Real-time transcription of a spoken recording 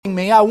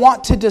me, I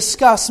want to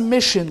discuss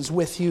missions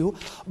with you,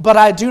 but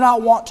I do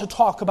not want to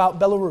talk about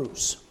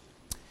Belarus.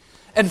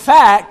 In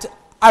fact,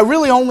 I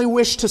really only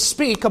wish to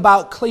speak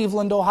about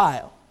Cleveland,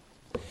 Ohio.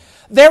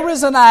 There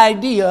is an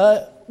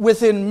idea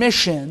within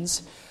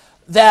missions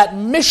that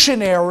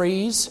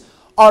missionaries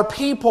are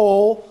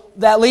people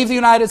that leave the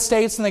United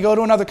States and they go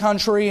to another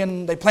country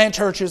and they plant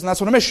churches, and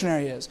that's what a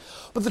missionary is.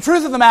 But the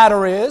truth of the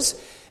matter is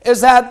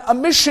that a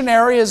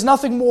missionary is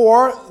nothing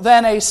more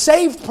than a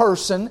saved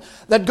person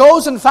that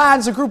goes and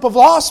finds a group of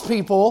lost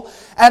people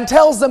and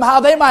tells them how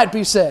they might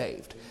be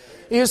saved.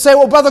 You say,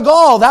 well, Brother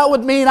Gall, that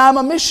would mean I'm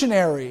a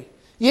missionary.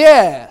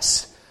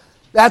 Yes,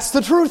 that's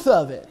the truth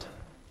of it.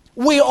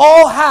 We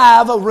all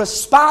have a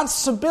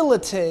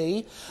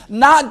responsibility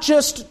not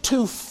just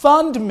to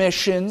fund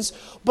missions,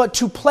 but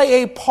to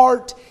play a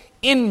part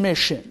in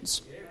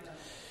missions.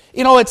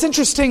 You know, it's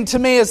interesting to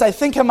me as I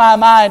think in my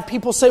mind,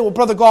 people say, well,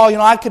 Brother Gall,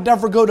 I could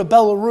never go to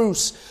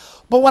Belarus.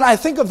 But when I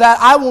think of that,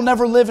 I will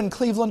never live in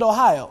Cleveland,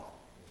 Ohio.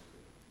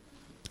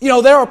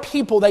 There are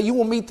people that you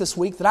will meet this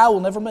week that I will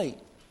never meet.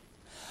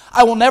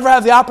 I will never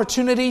have the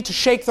opportunity to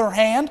shake their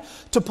hand,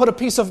 to put a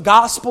piece of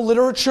gospel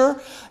literature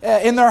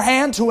in their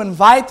hand, to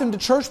invite them to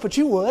church, but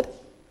you would.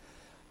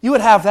 You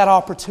would have that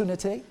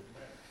opportunity.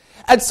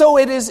 And so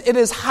it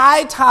is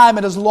high time,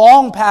 it is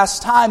long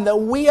past time that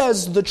we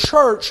as the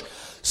church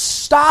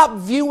stop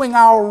viewing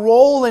our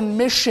role in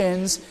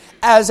missions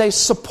as a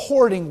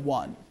supporting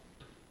one.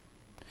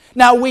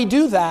 Now, we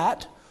do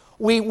that.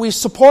 We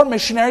support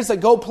missionaries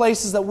that go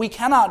places that we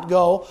cannot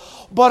go,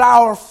 but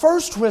our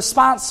first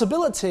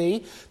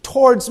responsibility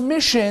towards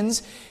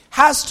missions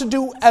has to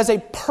do as a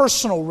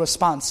personal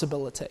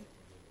responsibility.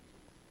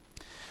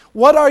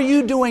 What are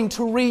you doing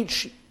to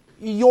reach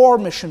your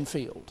mission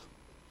field?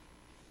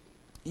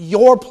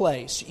 Your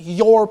place,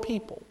 your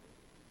people?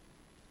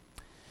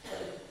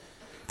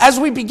 As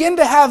we begin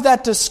to have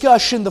that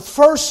discussion, the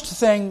first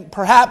thing,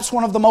 perhaps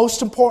one of the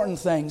most important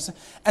things,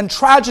 and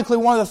tragically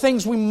one of the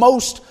things we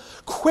most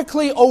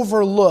quickly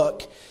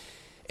overlook,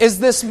 is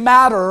this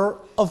matter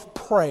of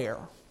prayer.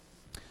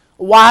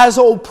 A wise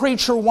old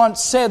preacher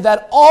once said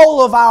that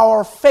all of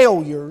our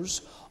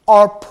failures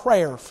are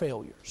prayer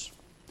failures.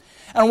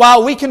 And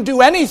while we can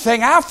do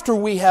anything after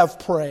we have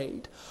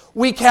prayed,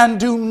 we can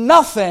do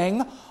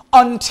nothing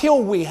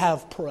until we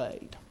have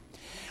prayed.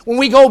 When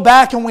we go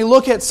back and we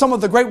look at some of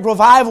the great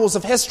revivals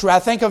of history, I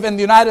think of in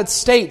the United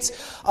States,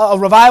 a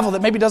revival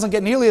that maybe doesn't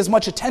get nearly as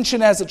much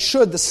attention as it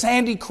should, the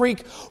Sandy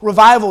Creek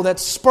revival that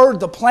spurred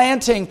the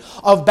planting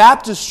of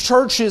Baptist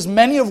churches,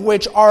 many of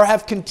which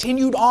have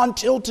continued on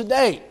till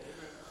today.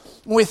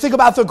 When we think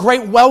about the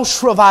great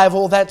Welsh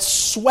revival that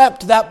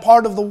swept that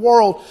part of the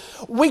world,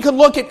 we could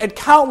look at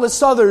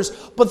countless others,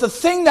 but the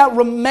thing that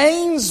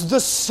remains the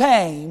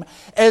same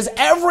is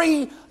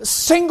every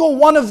single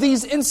one of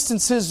these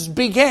instances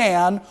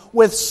began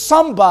with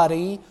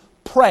somebody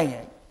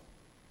praying.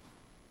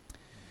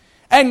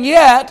 And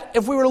yet,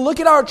 if we were to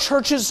look at our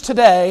churches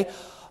today,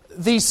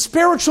 the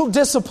spiritual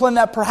discipline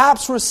that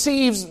perhaps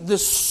receives the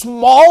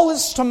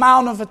smallest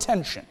amount of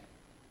attention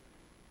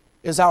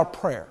is our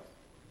prayer.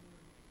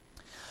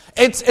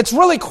 It's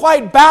really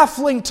quite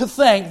baffling to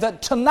think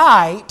that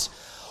tonight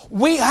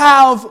we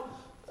have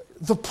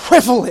the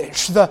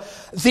privilege,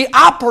 the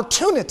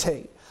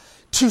opportunity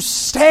to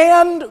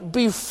stand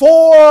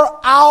before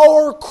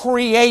our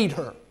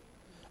Creator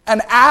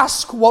and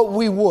ask what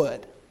we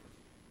would.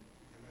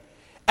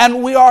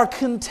 And we are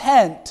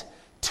content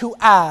to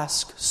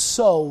ask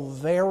so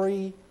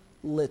very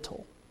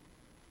little.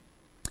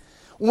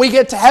 When we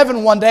get to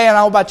heaven one day, and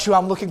I don't know about you,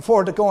 I'm looking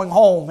forward to going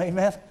home,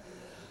 amen?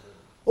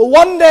 Well,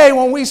 one day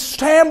when we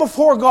stand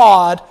before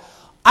God,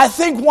 I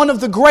think one of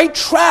the great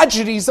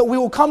tragedies that we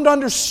will come to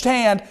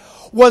understand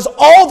was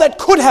all that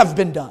could have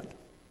been done,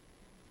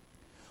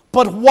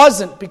 but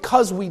wasn't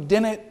because we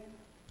didn't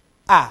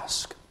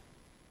ask.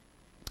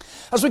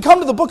 As we come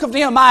to the book of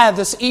Nehemiah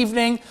this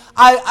evening,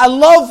 I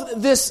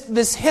love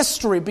this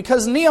history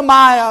because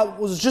Nehemiah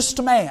was just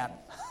a man.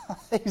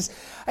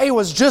 He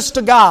was just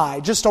a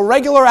guy, just a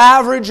regular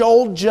average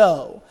old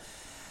Joe.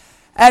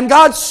 And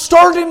God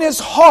stirred in his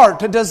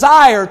heart a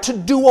desire to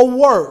do a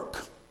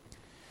work.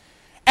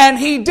 And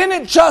he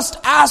didn't just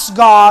ask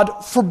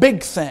God for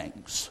big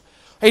things.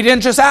 He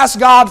didn't just ask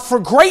God for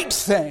great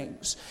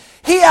things.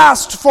 He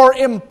asked for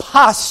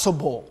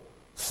impossible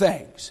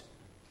things.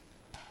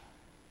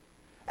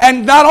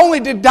 And not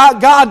only did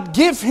God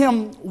give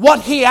him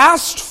what he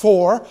asked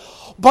for,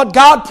 but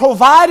God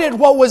provided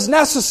what was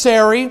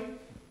necessary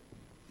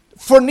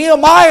for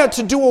Nehemiah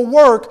to do a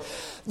work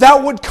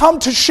that would come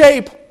to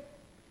shape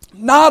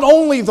not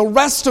only the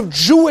rest of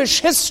Jewish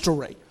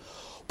history,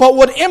 but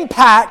would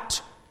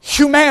impact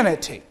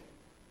humanity.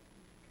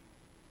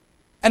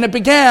 And it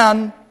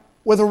began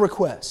with a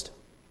request.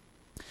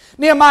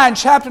 Nehemiah in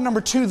chapter number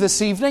 2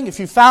 this evening,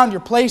 if you found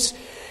your place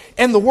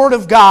in the Word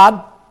of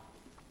God,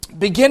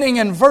 beginning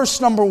in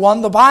verse number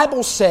 1, the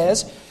Bible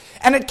says,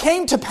 "And it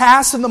came to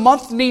pass in the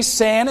month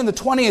Nisan, in the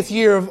 20th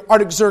year of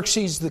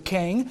Artaxerxes the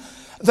king,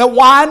 that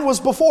wine was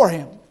before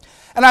him.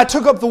 And I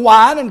took up the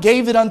wine and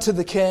gave it unto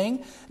the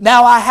king.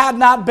 Now I had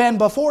not been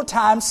before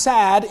time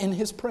sad in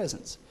his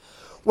presence.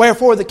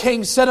 Wherefore the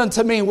king said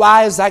unto me,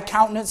 Why is thy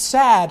countenance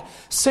sad,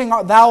 seeing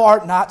thou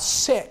art not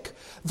sick?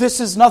 This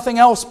is nothing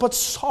else but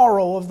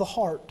sorrow of the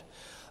heart.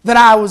 Then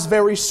I was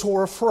very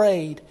sore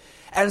afraid,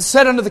 and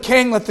said unto the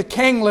king, Let the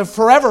king live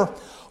forever.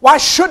 Why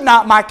should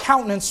not my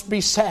countenance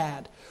be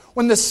sad,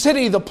 when the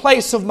city, the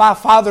place of my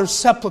father's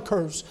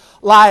sepulchres,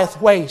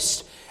 lieth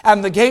waste,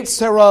 and the gates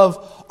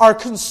thereof are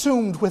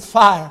consumed with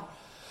fire?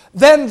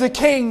 Then the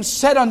king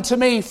said unto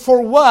me,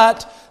 For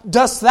what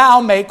dost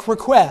thou make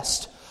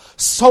request?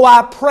 So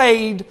I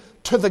prayed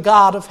to the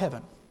God of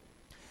heaven.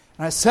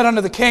 And I said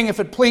unto the king, If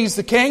it please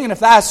the king, and if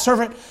thy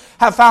servant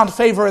have found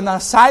favor in thy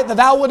sight, that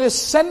thou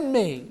wouldest send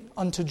me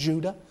unto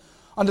Judah,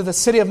 unto the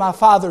city of my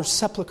father's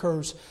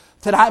sepulchres,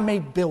 that I may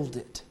build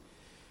it.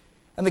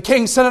 And the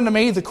king said unto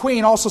me, the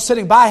queen also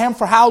sitting by him,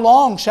 For how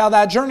long shall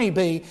thy journey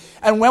be,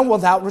 and when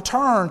wilt thou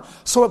return?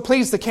 So it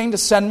pleased the king to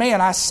send me,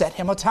 and I set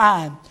him a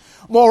time.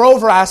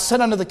 Moreover, I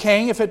said unto the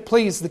king, If it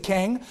please the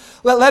king,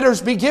 let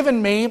letters be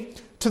given me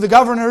to the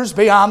governors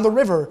beyond the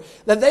river,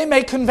 that they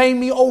may convey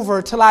me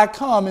over till I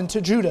come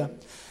into Judah.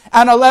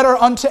 And a letter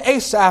unto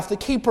Asaph, the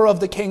keeper of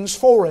the king's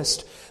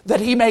forest, that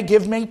he may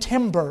give me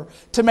timber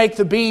to make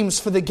the beams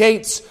for the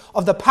gates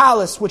of the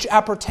palace which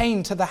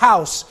appertain to the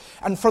house,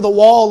 and for the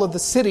wall of the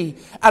city,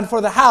 and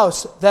for the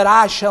house that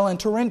I shall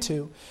enter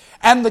into.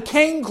 And the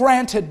king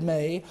granted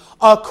me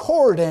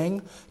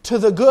according to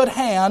the good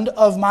hand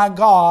of my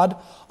God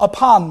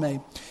upon me.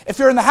 If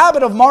you're in the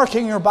habit of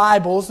marking your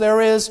Bibles,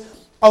 there is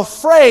a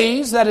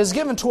phrase that is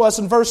given to us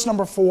in verse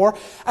number 4,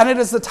 and it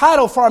is the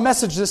title for our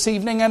message this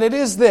evening, and it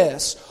is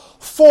this: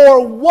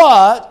 For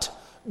what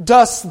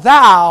dost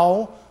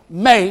thou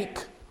make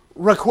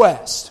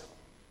request?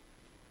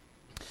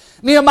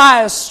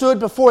 Nehemiah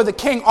stood before the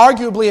king,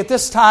 arguably at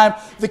this time,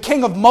 the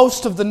king of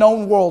most of the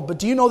known world. But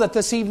do you know that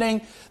this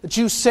evening that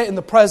you sit in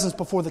the presence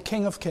before the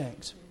King of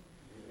Kings?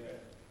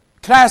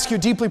 Can I ask you a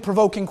deeply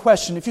provoking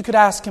question? If you could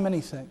ask him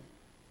anything.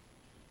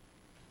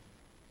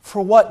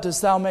 For what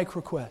dost thou make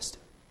request?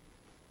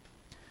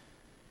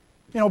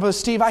 You know, Brother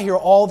Steve, I hear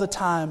all the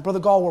time, Brother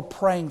Gall, we're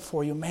praying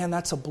for you. Man,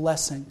 that's a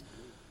blessing.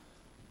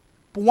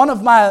 But one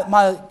of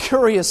my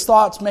curious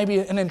thoughts, maybe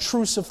an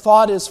intrusive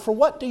thought, is, for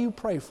what do you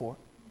pray for?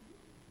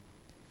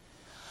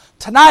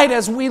 Tonight,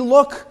 as we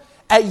look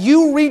at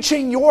you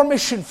reaching your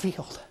mission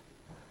field,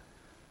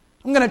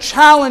 I'm going to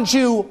challenge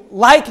you,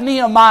 like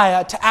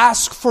Nehemiah, to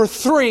ask for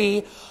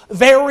 3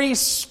 very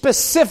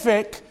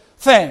specific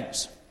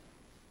things.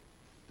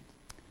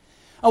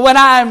 And when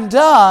I'm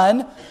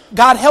done,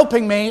 God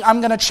helping me,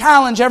 I'm going to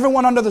challenge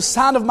everyone under the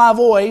sound of my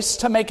voice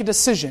to make a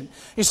decision.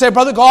 You say,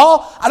 Brother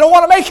Gall, I don't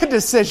want to make a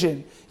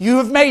decision. You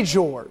have made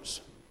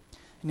yours.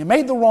 And you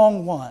made the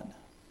wrong one.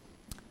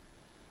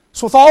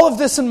 So with all of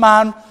this in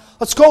mind,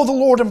 let's go to the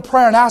Lord in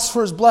prayer and ask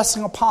for His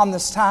blessing upon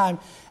this time.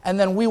 And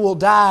then we will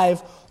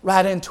dive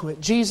right into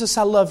it. Jesus,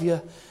 I love you.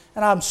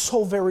 And I'm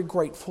so very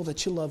grateful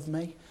that you love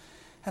me.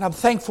 And I'm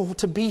thankful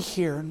to be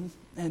here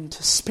and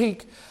to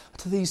speak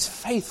to these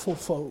faithful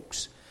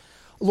folks.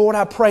 Lord,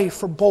 I pray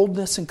for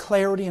boldness and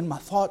clarity in my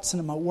thoughts and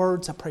in my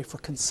words. I pray for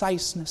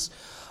conciseness.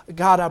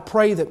 God, I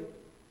pray that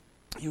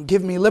you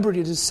give me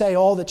liberty to say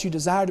all that you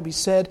desire to be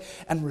said,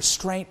 and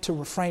restraint to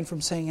refrain from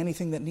saying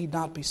anything that need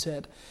not be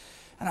said.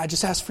 And I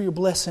just ask for your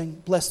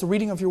blessing. Bless the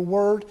reading of your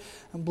word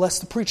and bless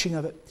the preaching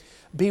of it.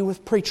 Be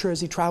with preacher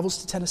as he travels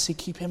to Tennessee.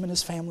 Keep him and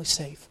his family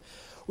safe.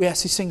 We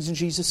ask these things in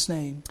Jesus'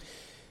 name.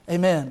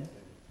 Amen.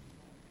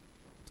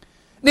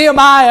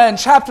 Nehemiah in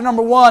chapter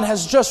number 1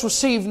 has just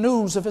received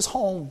news of his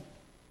home.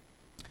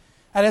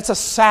 And it's a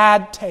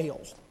sad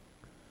tale.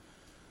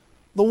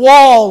 The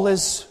wall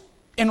is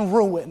in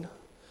ruin.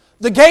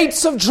 The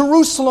gates of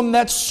Jerusalem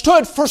that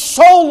stood for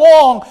so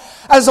long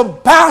as a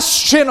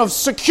bastion of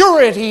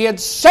security and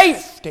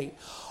safety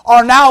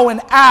are now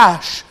in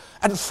ash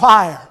and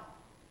fire.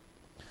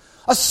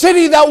 A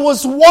city that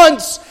was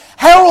once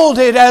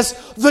heralded as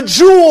the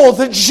jewel,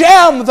 the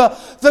gem,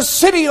 the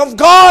city of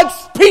God's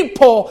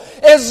people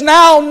is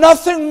now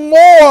nothing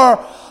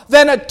more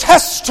than a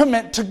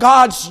testament to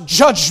God's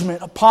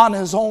judgment upon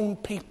His own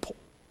people.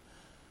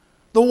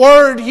 The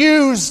word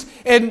used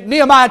in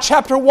Nehemiah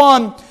chapter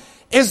 1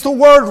 is the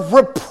word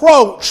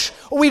reproach.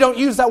 We don't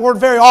use that word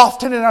very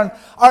often in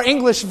our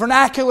English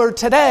vernacular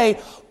today,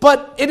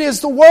 but it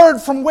is the word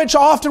from which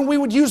often we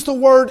would use the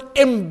word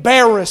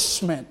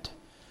embarrassment.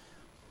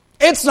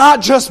 It's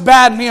not just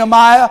bad,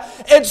 Nehemiah.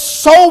 It's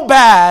so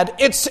bad,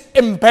 it's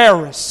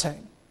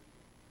embarrassing.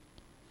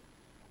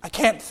 I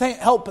can't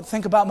help but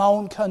think about my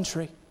own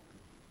country.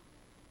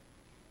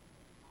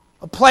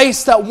 A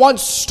place that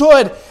once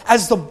stood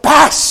as the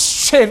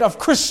bastion of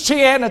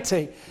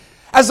Christianity.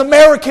 As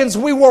Americans,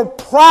 we were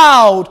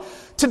proud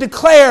to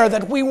declare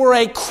that we were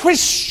a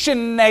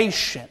Christian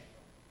nation.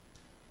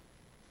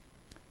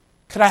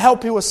 Can I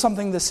help you with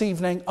something this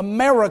evening?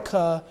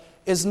 America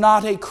is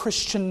not a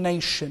Christian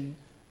nation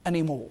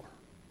anymore.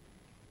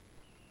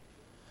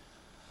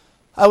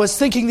 I was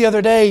thinking the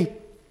other day,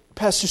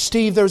 Pastor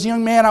Steve, there was a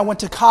young man I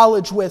went to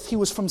college with. He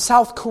was from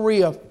South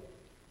Korea.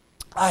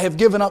 I have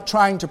given up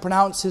trying to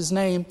pronounce his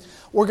name.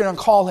 We're going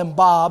to call him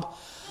Bob.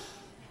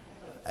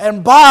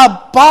 And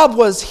Bob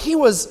was,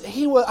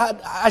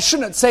 I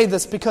shouldn't say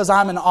this because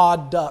I'm an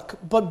odd duck,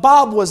 but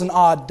Bob was an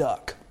odd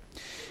duck.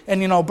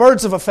 And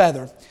birds of a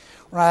feather,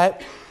 right?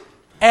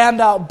 And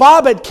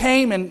Bob had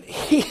came and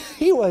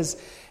he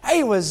was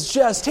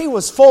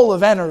full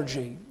of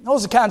energy.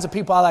 Those are the kinds of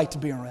people I like to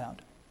be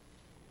around.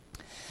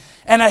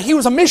 And he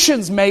was a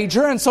missions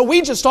major, and so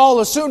we just all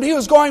assumed he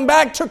was going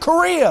back to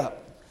Korea.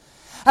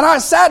 And I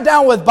sat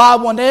down with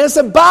Bob one day and I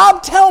said,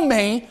 Bob, tell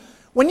me,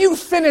 when you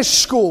finish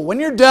school, when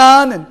you're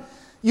done, and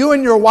you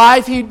and your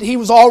wife, he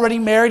was already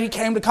married, he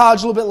came to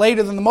college a little bit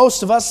later than the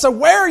most of us, so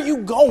where are you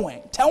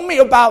going? Tell me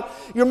about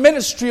your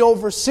ministry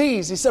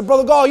overseas. He said,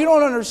 Brother Gall, you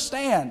don't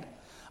understand.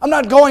 I'm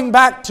not going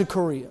back to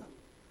Korea.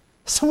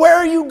 So where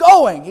are you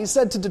going? He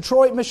said, to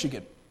Detroit,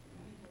 Michigan.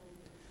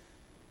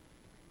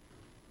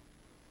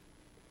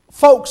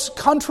 Folks,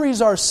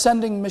 countries are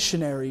sending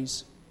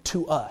missionaries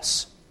to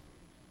us.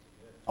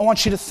 I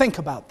want you to think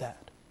about that.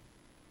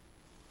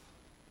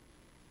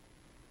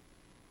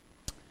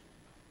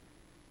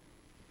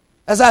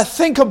 As I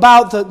think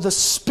about the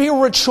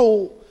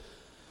spiritual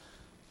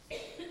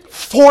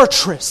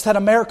fortress that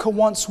America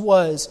once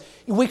was,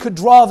 we could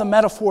draw the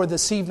metaphor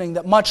this evening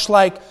that much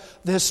like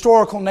the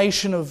historical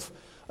nation of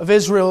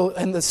Israel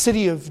and the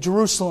city of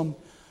Jerusalem,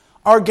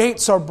 our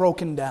gates are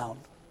broken down.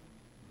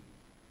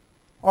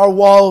 Our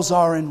walls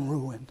are in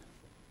ruin.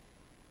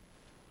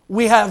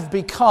 We have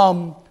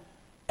become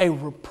a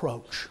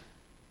reproach.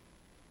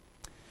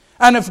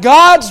 And if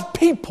God's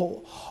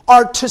people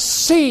are to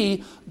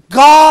see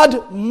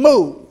God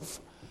move,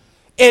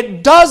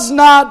 it does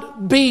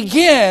not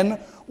begin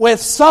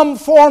with some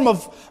form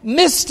of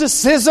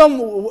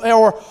mysticism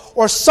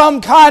or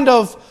some kind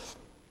of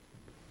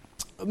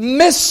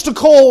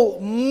mystical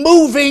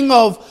moving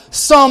of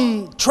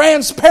some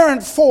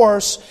transparent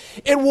force.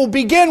 It will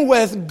begin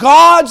with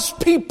God's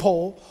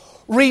people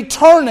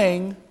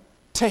returning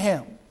to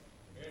Him.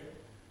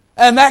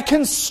 And that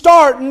can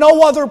start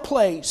no other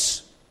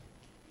place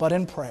but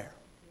in prayer.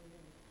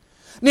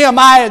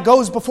 Nehemiah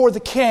goes before the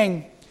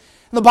king.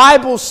 The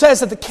Bible says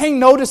that the king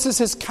notices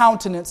his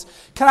countenance.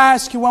 Can I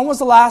ask you, when was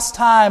the last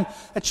time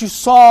that you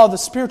saw the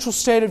spiritual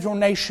state of your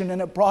nation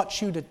and it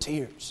brought you to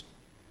tears?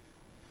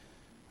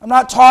 I'm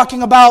not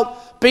talking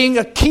about being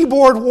a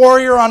keyboard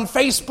warrior on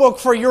Facebook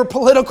for your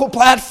political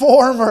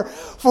platform or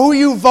for who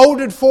you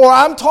voted for.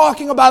 I'm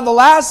talking about the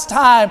last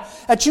time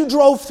that you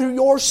drove through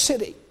your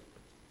city,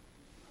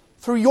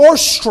 through your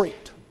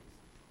street,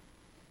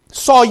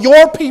 saw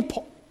your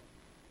people,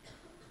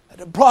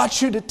 and it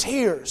brought you to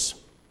tears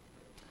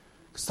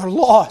because they're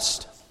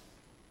lost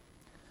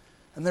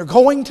and they're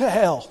going to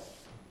hell.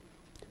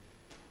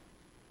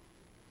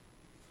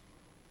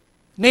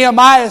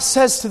 Nehemiah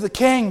says to the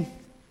king,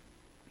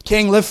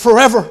 King, live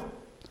forever.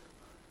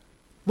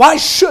 Why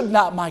should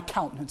not my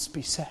countenance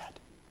be sad?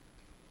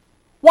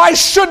 Why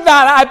should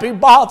not I be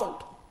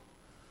bothered?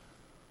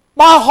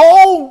 My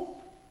home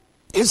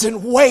is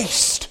in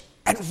waste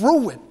and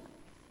ruin.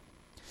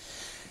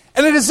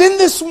 And it is in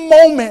this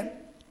moment,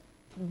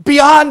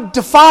 beyond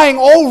defying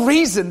all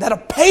reason, that a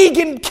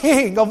pagan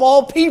king of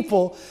all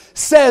people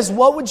says,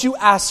 what would you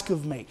ask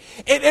of me?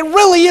 It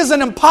really is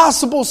an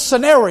impossible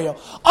scenario.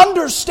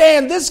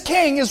 Understand, this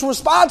king is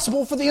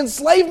responsible for the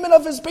enslavement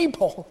of his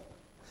people.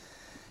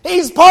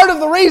 He's part of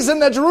the reason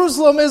that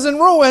Jerusalem is in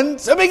ruin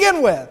to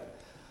begin with.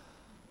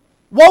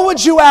 What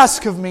would you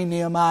ask of me,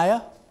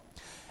 Nehemiah?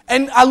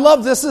 And I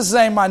love this. This is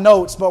in my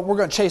notes, but we're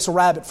going to chase a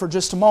rabbit for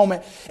just a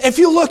moment. If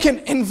you look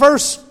in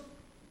verse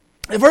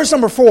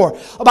number 4,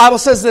 the Bible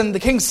says, Then the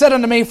king said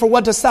unto me, For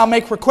what dost thou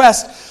make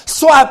request?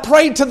 So I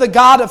prayed to the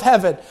God of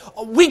heaven.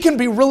 We can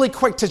be really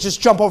quick to just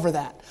jump over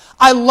that.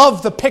 I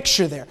love the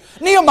picture there.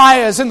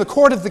 Nehemiah is in the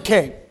court of the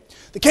king.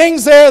 The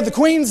king's there, the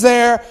queen's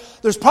there.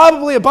 There's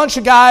probably a bunch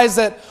of guys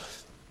that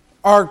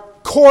are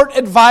court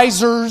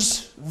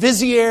advisors,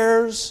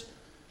 viziers.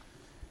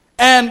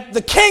 And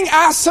the king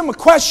asks him a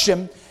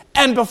question,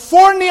 and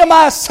before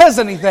Nehemiah says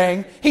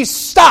anything, he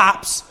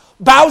stops,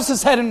 bows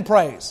his head and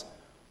prays.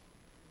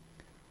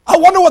 I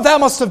wonder what that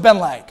must have been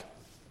like.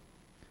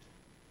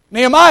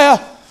 Nehemiah,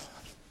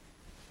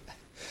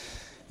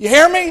 you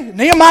hear me?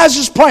 Nehemiah's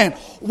just praying.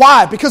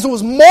 Why? Because it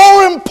was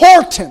more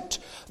important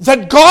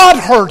that God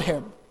heard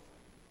him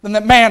than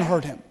that man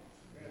heard him.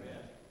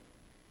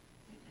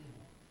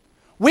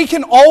 We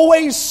can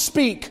always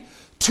speak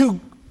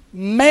to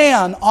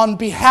man on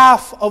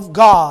behalf of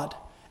God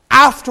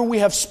after we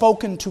have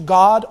spoken to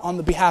God on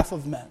the behalf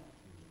of men.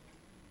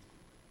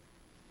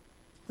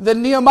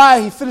 Then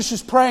Nehemiah, he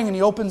finishes praying and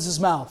he opens his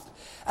mouth.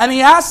 And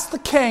he asks the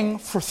king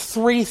for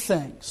 3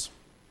 things.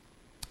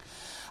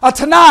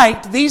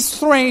 Tonight, these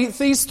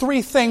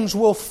three things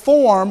will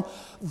form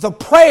the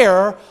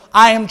prayer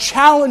I am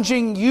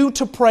challenging you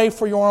to pray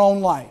for your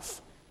own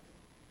life.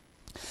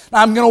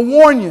 Now, I'm going to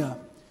warn you,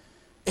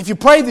 if you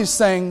pray these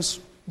things,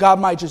 God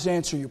might just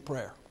answer your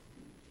prayer.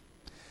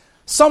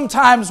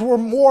 Sometimes we're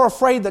more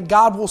afraid that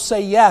God will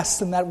say yes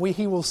than that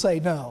He will say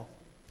no.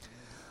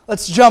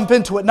 Let's jump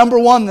into it. Number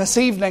one this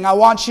evening, I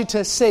want you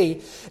to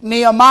see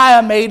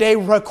Nehemiah made a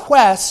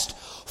request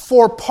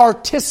for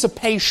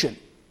participation.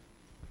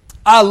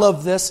 I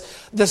love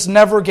this. This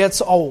never gets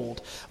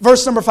old.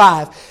 Verse number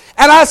 5.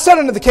 And I said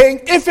unto the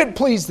king, if it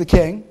please the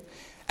king,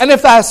 and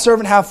if thy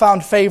servant have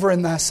found favor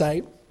in thy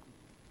sight,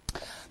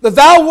 that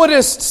thou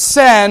wouldest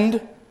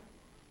send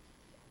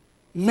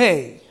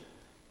me.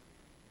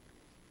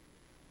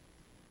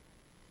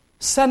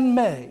 Send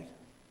me.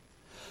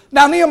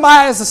 Now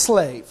Nehemiah is a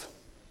slave.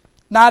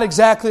 Not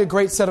exactly a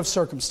great set of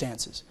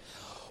circumstances.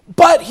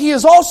 But he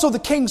is also the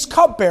king's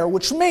cupbearer,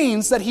 which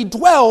means that he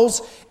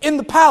dwells in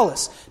the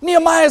palace.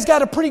 Nehemiah's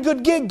got a pretty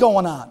good gig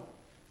going on.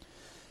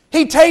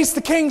 He tastes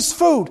the king's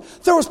food.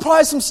 There was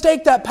probably some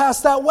steak that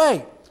passed that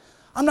way.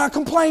 I'm not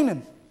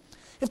complaining.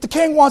 If the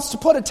king wants to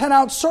put a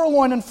 10-ounce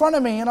sirloin in front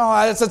of me,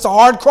 it's a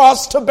hard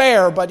cross to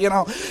bear, but,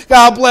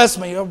 God bless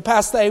me.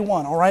 Pass the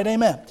A1, all right?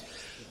 Amen.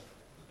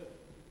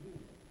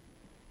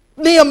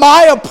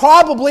 Nehemiah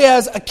probably,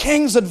 as a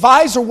king's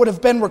advisor, would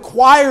have been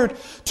required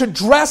to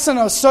dress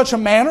in such a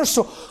manner,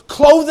 so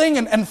clothing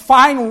and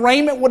fine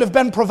raiment would have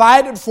been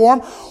provided for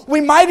him.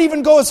 We might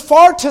even go as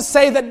far to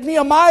say that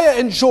Nehemiah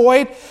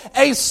enjoyed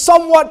a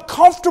somewhat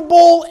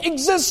comfortable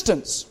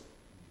existence.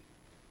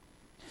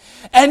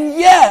 And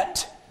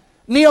yet,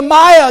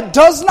 Nehemiah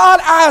does not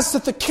ask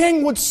that the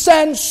king would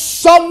send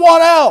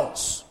someone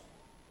else.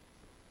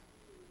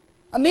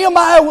 And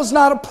Nehemiah was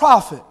not a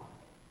prophet.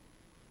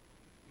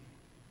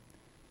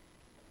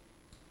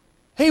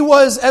 He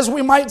was, as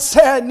we might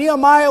say,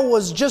 Nehemiah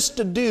was just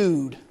a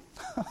dude.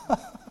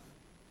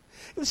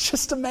 He was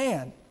just a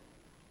man.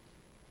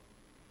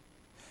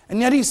 And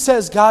yet he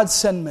says, God,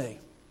 send me.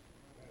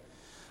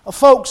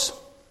 Folks,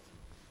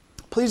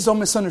 please don't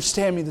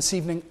misunderstand me this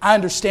evening. I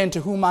understand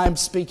to whom I am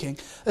speaking.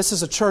 This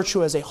is a church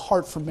who has a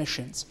heart for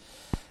missions.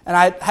 And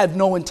I had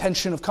no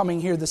intention of coming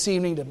here this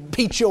evening to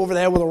beat you over the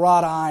head with a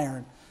rod of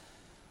iron.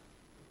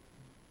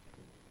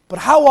 But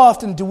how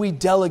often do we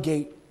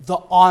delegate the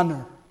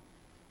honor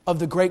of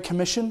the Great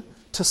Commission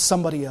to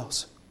somebody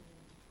else?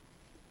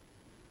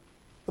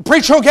 The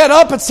preacher will get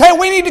up and say,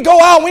 we need to go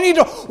out, we need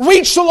to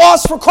reach the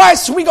lost for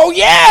Christ. So we go,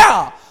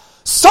 yeah,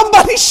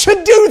 somebody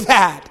should do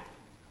that.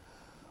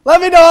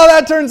 Let me know how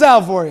that turns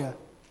out for you.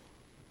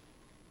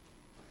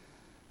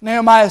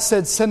 Nehemiah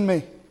said, send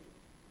me.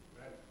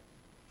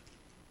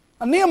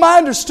 And Nehemiah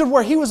understood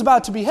where he was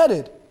about to be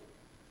headed.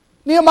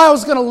 Nehemiah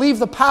was going to leave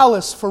the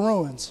palace for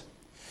ruins.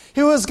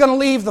 He was going to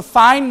leave the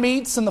fine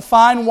meats and the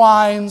fine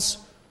wines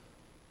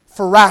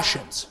for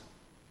rations.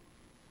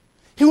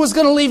 He was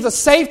going to leave the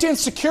safety and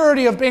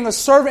security of being a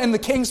servant in the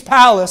king's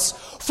palace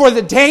for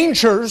the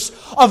dangers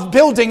of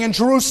building in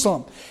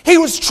Jerusalem. He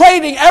was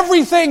trading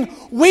everything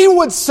we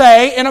would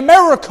say in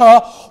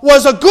America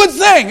was a good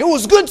thing. It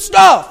was good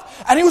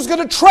stuff. And he was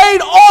going to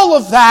trade all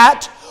of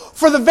that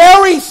for the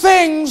very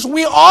things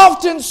we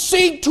often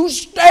seek to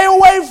stay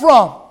away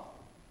from.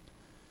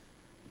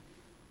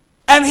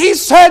 And he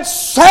said,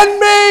 send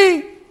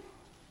me.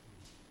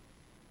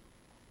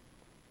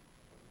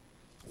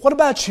 What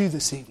about you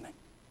this evening?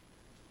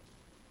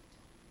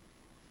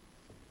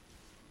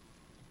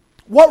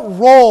 What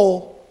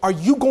role are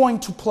you going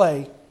to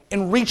play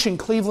in reaching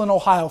Cleveland,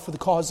 Ohio for the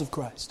cause of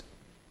Christ?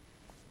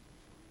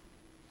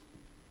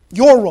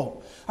 Your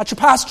role. Not your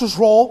pastor's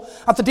role,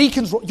 not the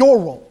deacon's role. Your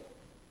role.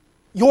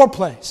 Your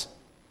place.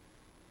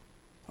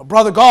 Oh,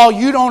 Brother Gall,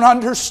 you don't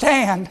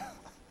understand.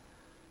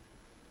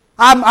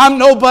 I'm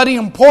nobody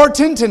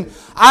important, and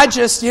I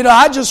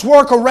just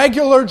work a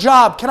regular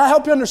job. Can I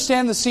help you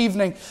understand this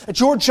evening that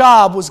your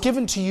job was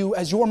given to you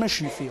as your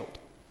mission field?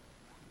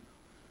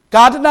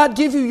 God did not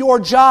give you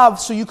your job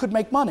so you could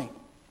make money.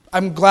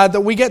 I'm glad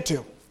that we get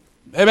to.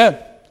 Amen.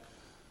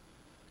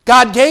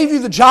 God gave you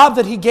the job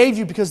that He gave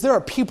you because there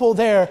are people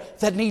there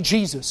that need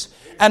Jesus.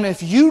 And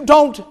if you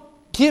don't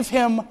give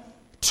Him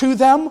to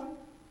them,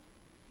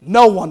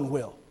 no one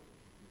will.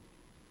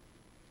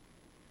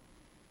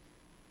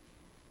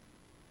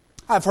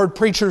 I've heard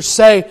preachers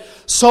say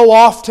so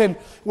often,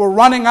 we're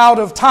running out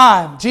of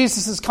time.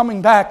 Jesus is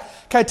coming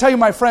back. Can I tell you,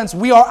 my friends,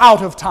 we are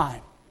out of time.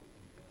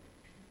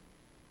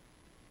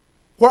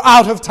 We're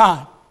out of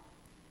time.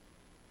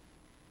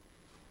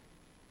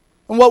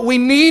 And what we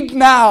need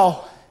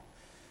now,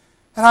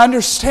 and I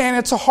understand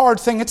it's a hard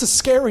thing, it's a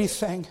scary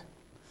thing,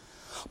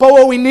 but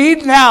what we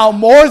need now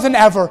more than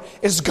ever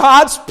is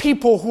God's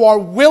people who are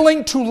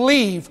willing to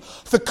leave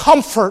the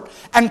comfort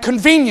and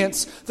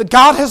convenience that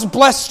God has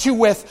blessed you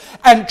with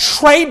and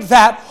trade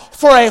that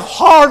for a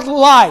hard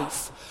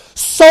life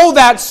so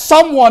that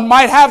someone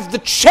might have the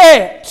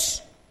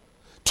chance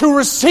to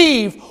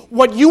receive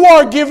what you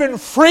are given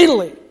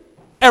freely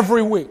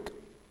every week.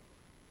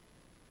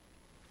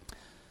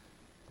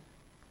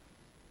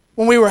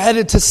 When we were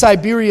headed to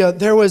Siberia,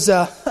 there was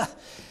a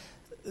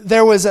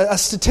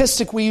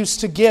statistic we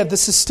used to give.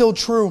 This is still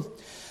true.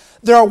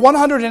 There are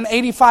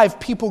 185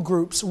 people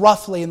groups,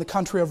 roughly, in the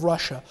country of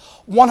Russia.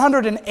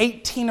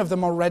 118 of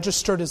them are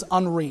registered as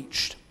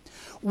unreached.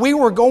 We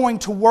were going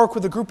to work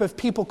with a group of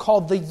people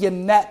called the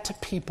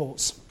Yanet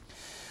peoples.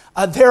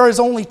 There is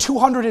only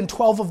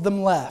 212 of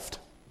them left.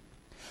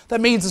 that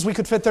means is we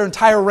could fit their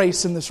entire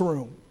race in this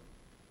room.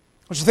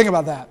 What you think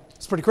about that?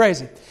 It's pretty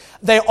crazy.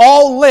 They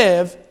all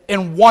live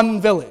in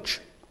one village.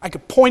 I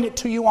could point it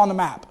to you on the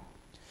map.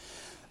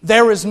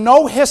 There is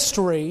no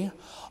history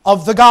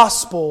of the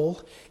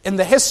gospel in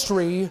the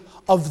history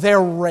of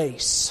their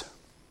race.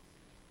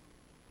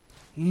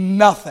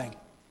 Nothing.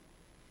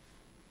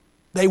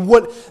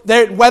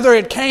 Whether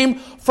it came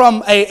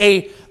from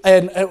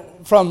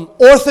from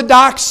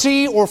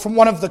orthodoxy or from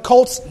one of the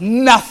cults,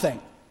 nothing.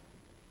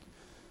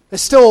 They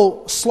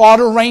still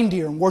slaughter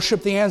reindeer and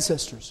worship the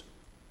ancestors.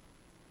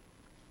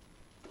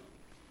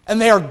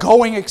 And they are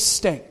going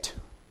extinct.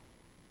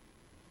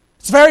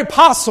 It's very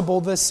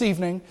possible this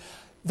evening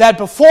that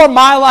before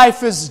my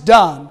life is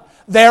done,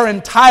 their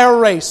entire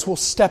race will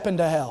step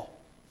into hell.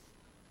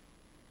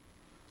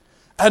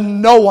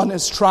 And no one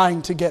is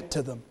trying to get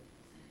to them.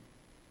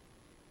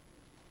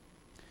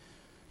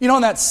 You know,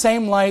 in that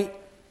same light,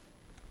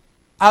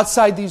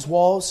 outside these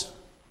walls,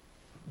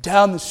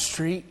 down the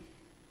street,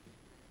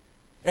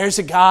 there's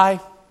a guy,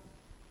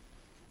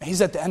 and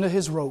he's at the end of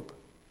his rope.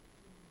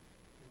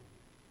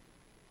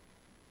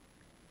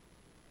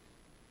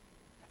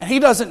 And he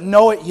doesn't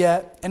know it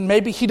yet, and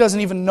maybe he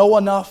doesn't even know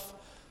enough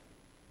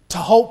to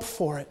hope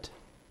for it.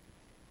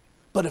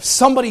 But if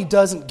somebody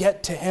doesn't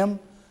get to him,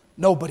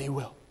 nobody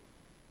will.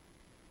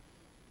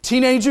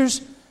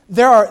 Teenagers,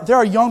 there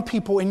are young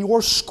people in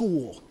your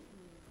school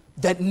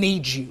that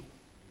need you.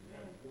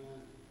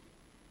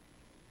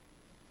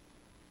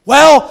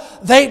 Well,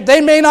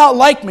 they may not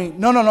like me.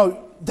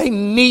 No. They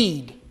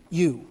need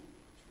you.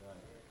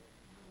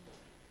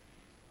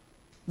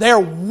 Their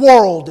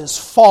world is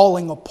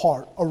falling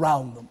apart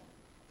around them.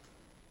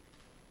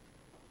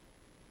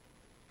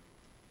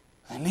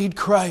 They need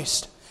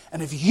Christ.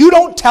 And if you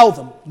don't tell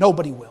them,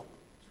 nobody will.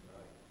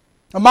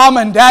 The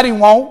mama and daddy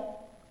won't.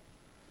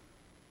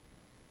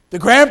 The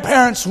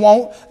grandparents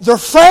won't. Their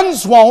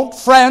friends won't.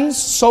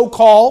 Friends,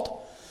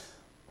 so-called.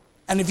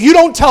 And if you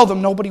don't tell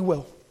them, nobody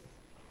will.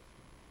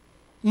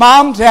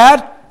 Mom,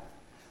 Dad,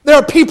 there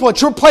are people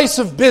at your place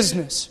of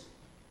business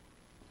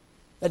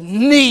that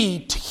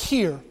need to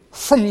hear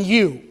from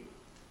you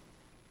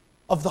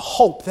of the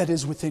hope that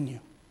is within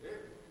you.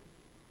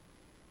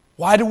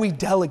 Why do we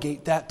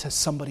delegate that to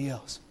somebody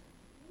else?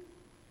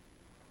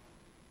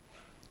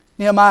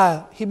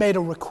 Nehemiah, he made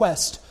a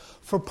request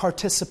for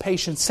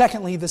participation.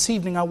 Secondly, this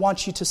evening I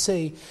want you to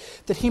see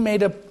that he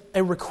made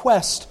a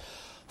request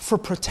for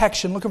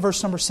protection. Look at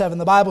verse number 7.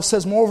 The Bible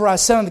says, "Moreover, I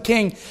said unto the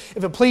king,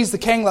 if it please the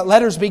king, let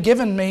letters be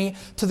given me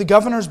to the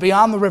governors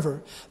beyond the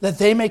river, that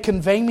they may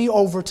convey me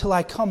over till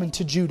I come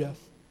into Judah."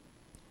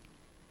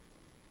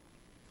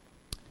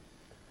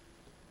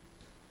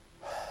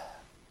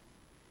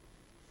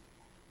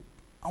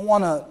 I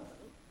want to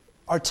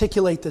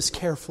articulate this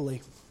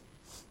carefully.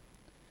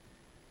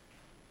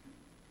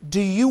 Do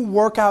you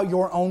work out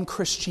your own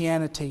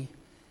Christianity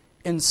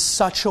in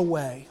such a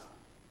way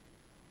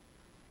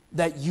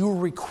that you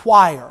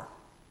require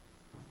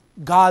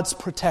God's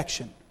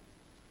protection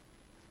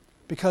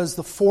because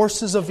the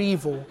forces of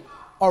evil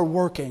are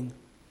working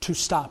to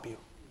stop you?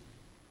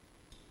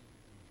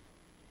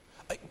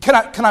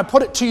 Can I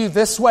put it to you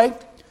this way?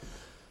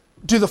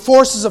 Do the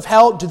forces of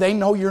hell, do they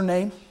know your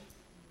name?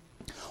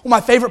 One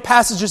of my favorite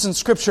passages in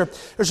Scripture,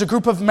 there's a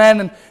group of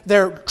men and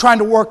they're trying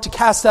to work to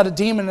cast out a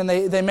demon, and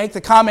they make the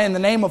comment in the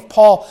name of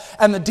Paul,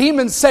 and the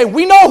demons say,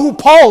 "We know who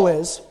Paul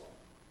is.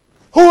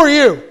 Who are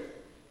you?"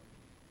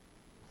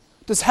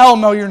 Does hell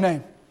know your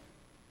name?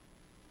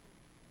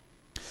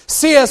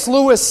 C.S.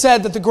 Lewis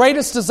said that the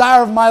greatest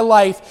desire of my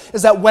life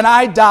is that when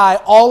I die,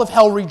 all of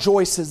hell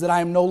rejoices that I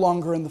am no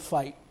longer in the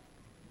fight.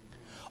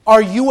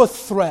 Are you a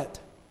threat?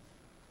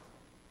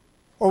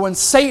 Or when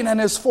Satan and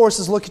his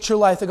forces look at your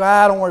life, they go,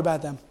 don't worry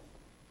about them.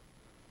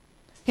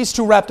 He's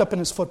too wrapped up in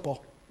his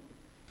football.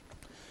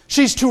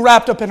 She's too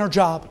wrapped up in her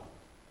job.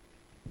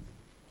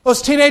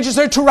 Those teenagers,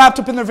 they're too wrapped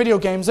up in their video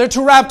games. They're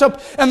too wrapped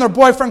up in their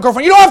boyfriend,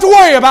 girlfriend. You don't have to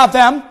worry about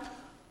them.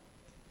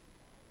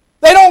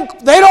 They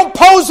don't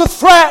pose a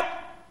threat.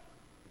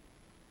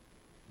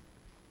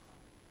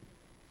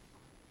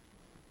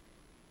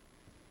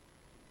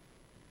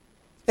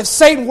 If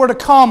Satan were to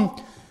come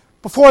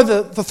before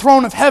the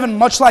throne of heaven,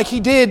 much like he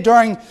did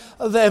during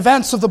the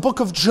events of the book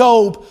of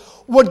Job,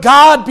 would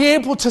God be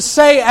able to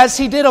say, as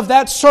he did of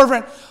that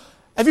servant,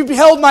 "Have you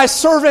beheld my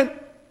servant,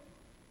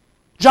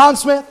 John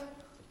Smith?"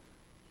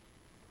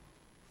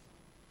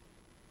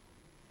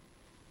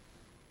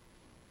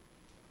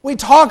 We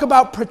talk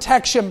about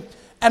protection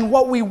and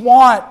what we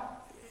want,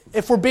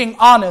 if we're being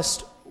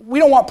honest, we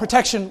don't want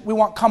protection, we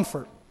want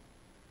comfort.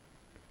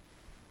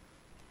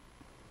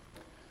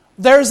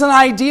 There's an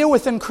idea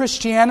within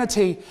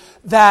Christianity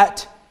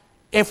that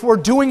if we're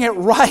doing it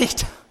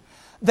right,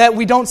 that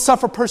we don't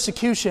suffer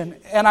persecution.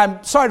 And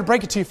I'm sorry to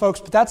break it to you folks,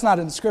 but that's not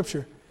in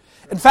Scripture.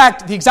 In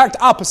fact, the exact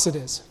opposite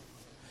is.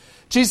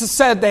 Jesus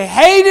said, "They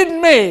hated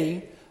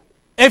me.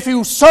 If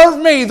you serve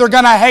me, they're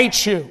going to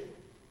hate you."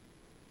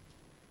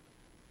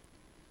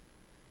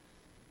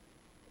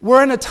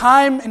 We're in a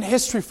time in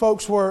history,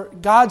 folks, where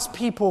God's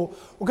people,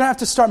 we're going to have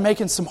to start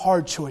making some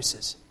hard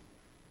choices.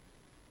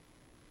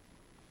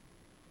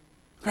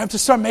 We're going to have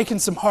to start making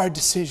some hard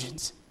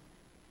decisions.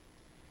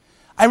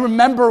 I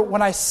remember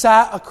when I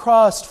sat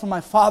across from my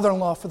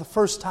father-in-law for the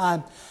first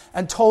time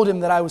and told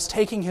him that I was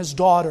taking his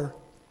daughter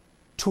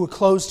to a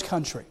closed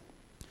country.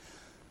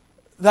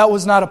 That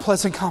was not a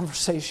pleasant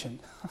conversation.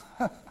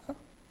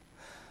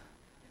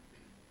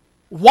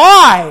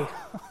 Why?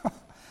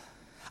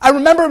 I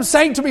remember him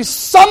saying to me,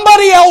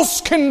 somebody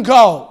else can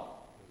go.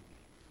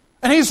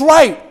 And he's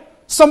right.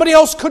 Somebody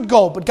else could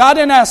go, but God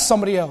didn't ask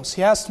somebody else.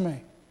 He asked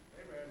me.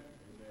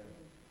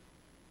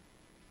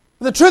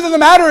 The truth of the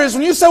matter is,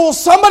 when you say, well,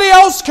 somebody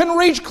else can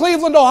reach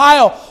Cleveland,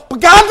 Ohio,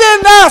 but God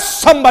didn't ask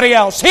somebody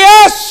else. He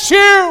asked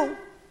you.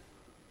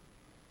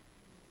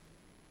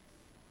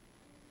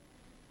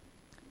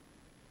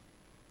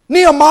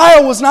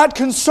 Nehemiah was not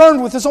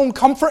concerned with his own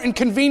comfort and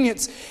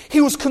convenience.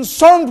 He was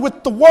concerned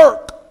with the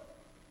work.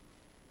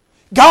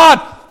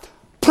 God,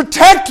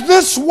 protect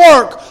this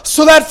work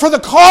so that for the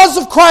cause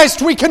of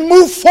Christ we can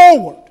move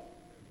forward.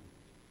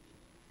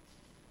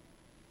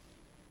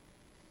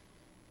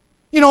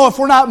 You know, if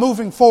we're not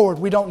moving forward,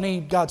 we don't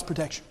need God's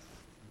protection.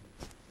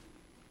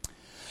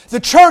 The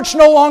church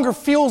no longer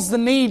feels the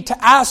need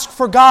to ask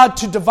for God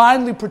to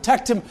divinely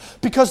protect him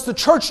because the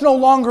church no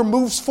longer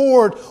moves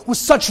forward with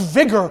such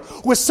vigor,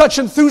 with such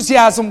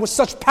enthusiasm, with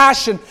such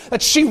passion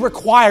that she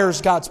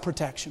requires God's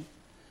protection.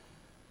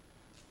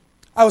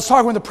 I was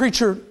talking with a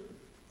preacher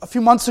a few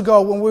months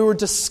ago when we were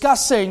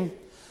discussing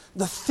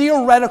the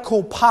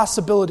theoretical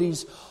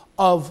possibilities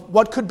of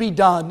what could be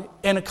done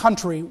in a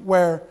country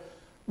where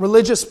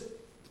religious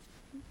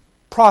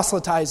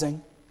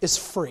proselytizing is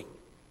free.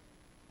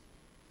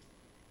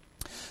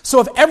 So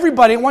if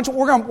everybody, we're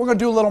going to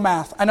do a little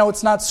math. I know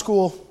it's not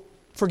school.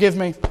 Forgive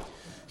me. You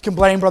can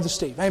blame Brother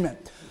Steve. Amen.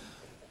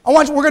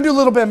 We're going to do a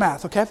little bit of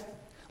math, okay?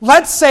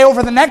 Let's say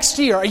over the next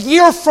year, a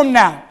year from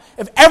now,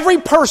 if every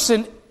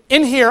person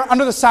in here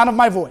under the sound of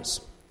my voice,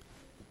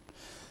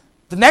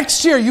 the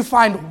next year you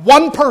find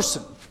one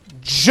person,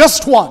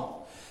 just one,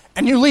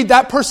 and you lead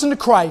that person to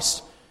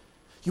Christ,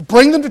 you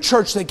bring them to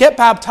church, they get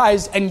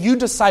baptized, and you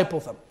disciple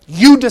them.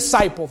 You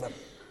disciple them.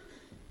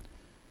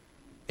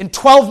 In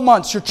 12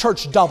 months, your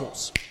church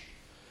doubles.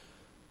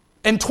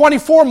 In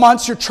 24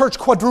 months, your church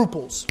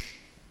quadruples.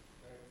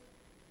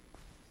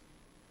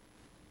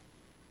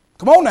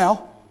 Come on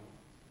now.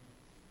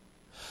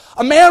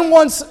 A man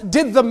once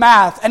did the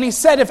math, and he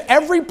said if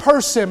every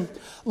person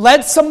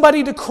led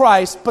somebody to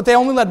Christ, but they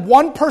only led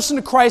one person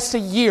to Christ a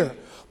year,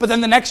 but then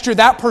the next year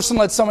that person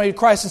led somebody to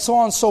Christ, and so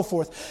on and so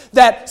forth,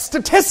 that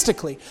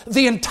statistically,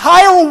 the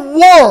entire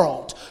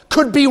world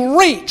could be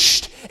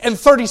reached in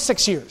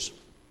 36 years.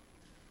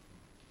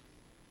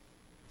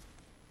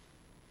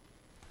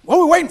 What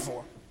are we waiting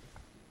for?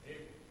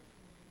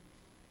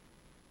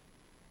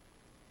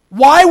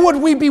 Why would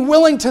we be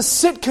willing to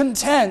sit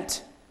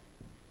content?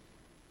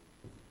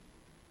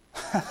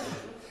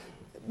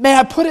 May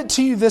I put it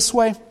to you this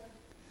way?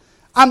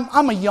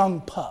 I'm a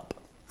young pup.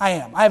 I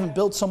am. I haven't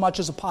built so much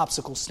as a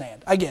popsicle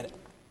stand. I get it.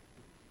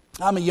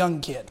 I'm a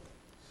young kid.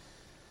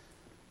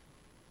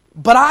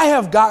 But I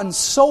have gotten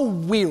so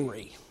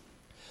weary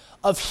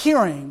of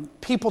hearing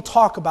people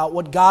talk about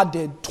what God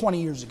did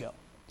 20 years ago.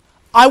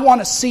 I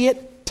want to see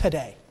it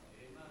today.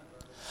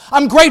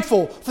 I'm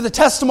grateful for the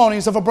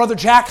testimonies of a brother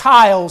Jack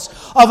Hiles,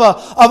 of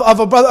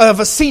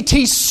a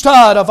C.T.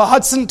 Studd, of a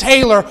Hudson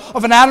Taylor,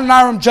 of an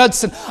Adoniram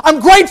Judson. I'm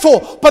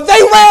grateful, but they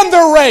ran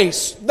their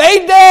race. They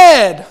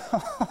did.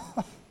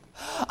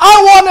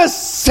 I want to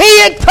see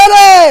it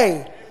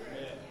today.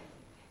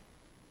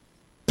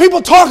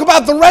 People talk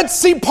about the Red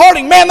Sea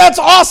parting. Man, that's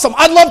awesome.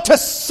 I'd love to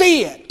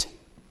see it.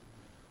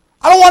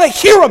 I don't want to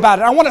hear about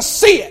it. I want to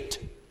see it.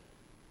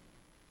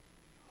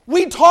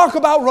 We talk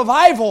about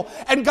revival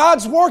and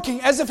God's working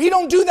as if He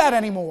don't do that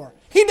anymore.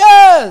 He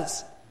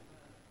does.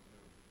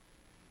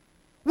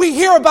 We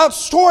hear about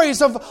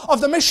stories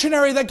of the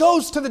missionary that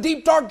goes to the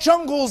deep, dark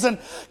jungles and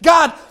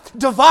God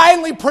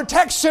divinely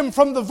protects him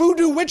from the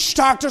voodoo witch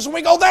doctors. And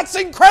we go, that's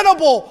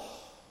incredible.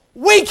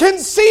 We can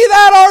see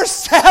that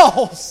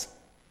ourselves.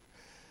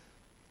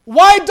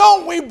 Why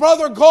don't we,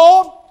 Brother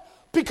Gold?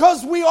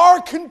 Because we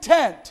are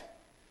content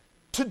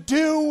to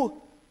do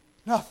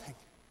nothing.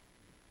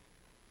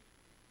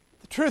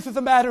 The truth of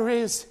the matter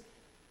is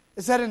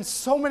that in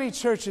so many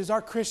churches,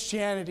 our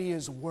Christianity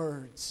is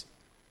words.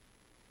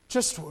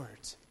 Just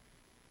words.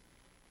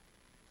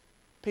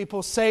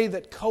 People say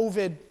that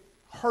COVID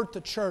hurt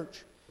the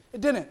church.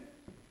 It didn't.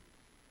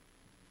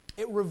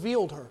 It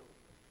revealed her.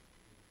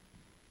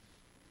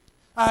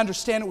 I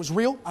understand it was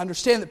real. I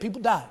understand that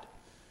people died.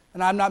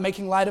 And I'm not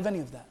making light of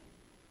any of that.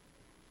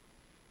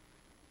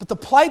 But the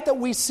plight that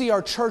we see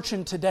our church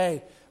in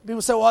today,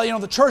 people say, well,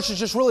 the church has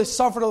just really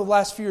suffered over the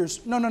last few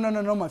years. No,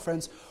 my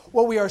friends.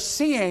 What we are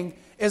seeing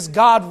is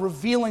God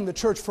revealing the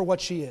church for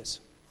what she is.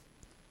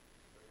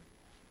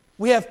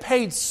 We have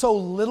paid so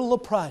little a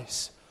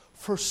price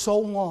for so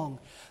long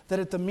that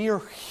at the mere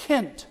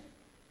hint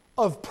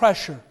of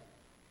pressure,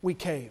 we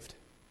caved.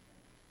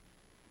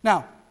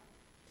 Now,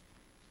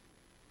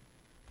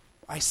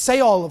 I say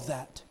all of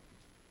that.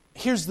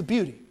 Here's the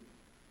beauty.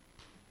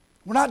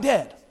 We're not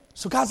dead,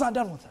 so God's not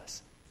done with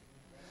us.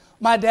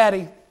 My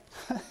daddy,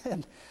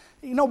 and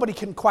nobody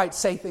can quite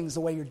say things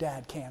the way your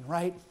dad can,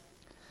 right?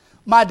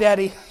 My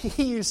daddy,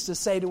 he used to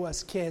say to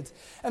us kids,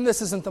 and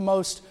this isn't the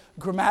most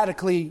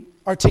grammatically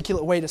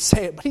articulate way to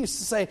say it, but he used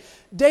to say,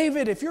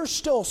 David, if you're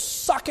still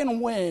sucking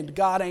wind,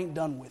 God ain't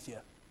done with you.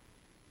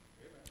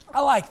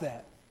 I like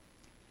that.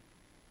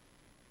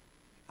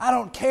 I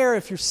don't care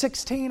if you're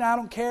 16, I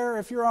don't care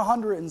if you're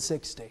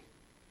 160.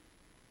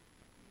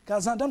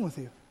 God's not done with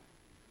you.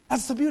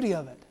 That's the beauty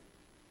of it.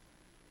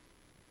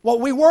 What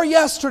we were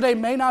yesterday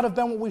may not have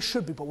been what we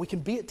should be, but we can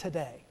be it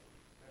today.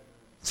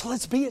 So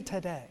let's be it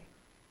today.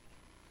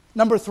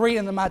 Number 3,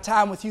 and then my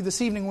time with you this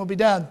evening will be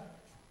done.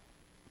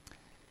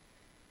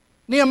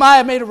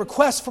 Nehemiah made a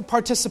request for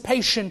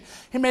participation.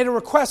 He made a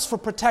request for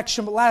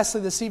protection. But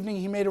lastly, this evening,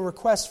 he made a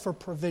request for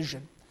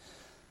provision.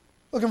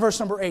 Look in verse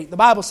number 8. The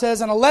Bible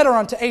says, and a letter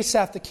unto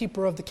Asaph, the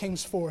keeper of the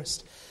king's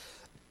forest,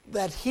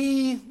 that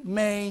he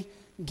may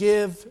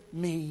give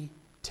me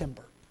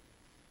timber.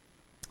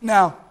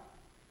 Now,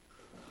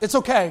 it's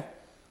okay.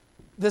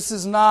 This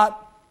is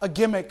not a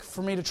gimmick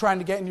for me to trying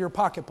to get into your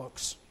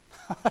pocketbooks.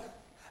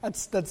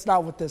 That's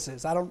not what this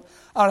is. I don't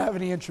have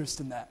any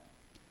interest in that.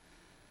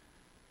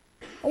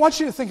 I want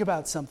you to think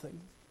about something.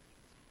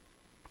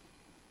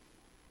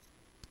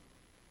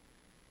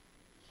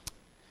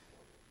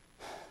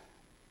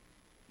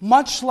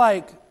 Much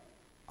like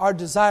our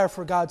desire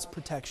for God's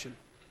protection,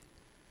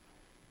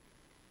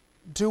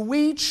 do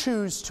we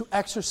choose to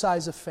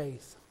exercise a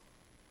faith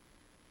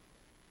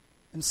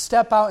and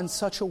step out in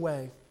such a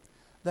way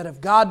that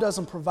if God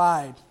doesn't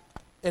provide,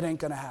 it ain't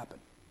going to happen?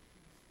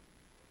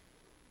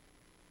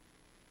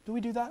 Do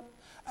we do that?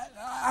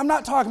 I'm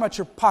not talking about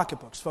your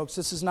pocketbooks, folks.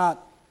 This is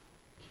not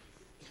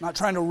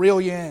trying to reel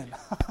you in.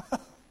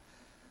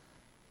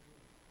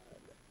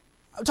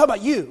 I'm talking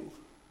about you.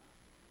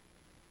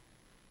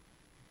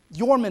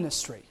 Your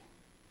ministry.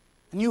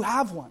 And you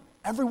have one.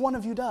 Every one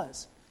of you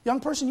does. Young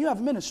person, you have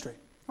a ministry. I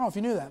don't know if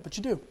you knew that, but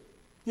you do.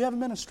 You have a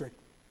ministry.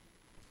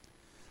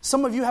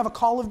 Some of you have a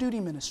Call of Duty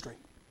ministry.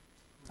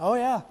 Oh,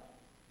 yeah.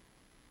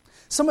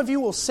 Some of you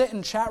will sit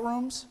in chat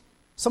rooms.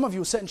 Some of you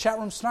will sit in chat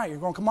rooms tonight. You're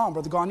going, come on,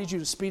 Brother God, I need you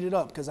to speed it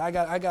up because I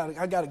got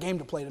a game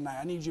to play tonight.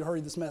 I need you to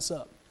hurry this mess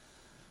up.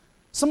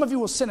 Some of you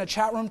will sit in a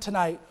chat room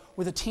tonight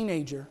with a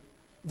teenager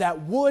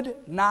that would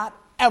not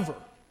ever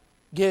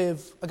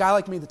give a guy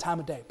like me the time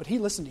of day, but he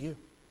listened to you.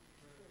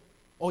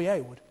 Oh, yeah,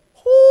 he would.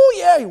 Oh,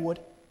 yeah, he would.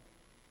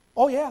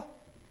 Oh, yeah.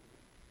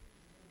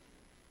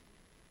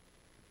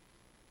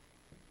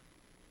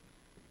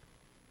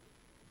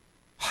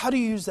 How do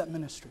you use that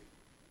ministry?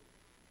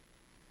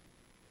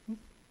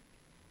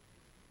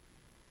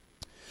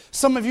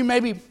 Some of you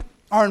maybe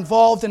are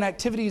involved in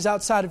activities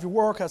outside of your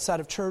work, outside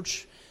of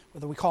church,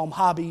 whether we call them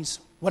hobbies,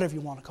 whatever you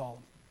want to call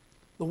them,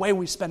 the way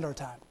we spend our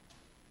time.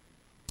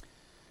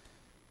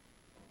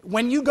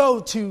 When you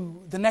go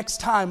to the next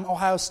time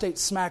Ohio State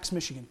smacks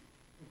Michigan,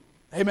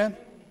 amen?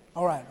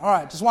 All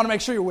right. Just want to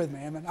make sure you're with me,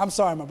 amen? I'm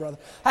sorry, my brother.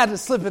 I had to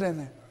slip it in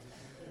there.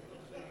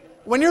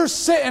 When you're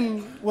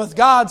sitting with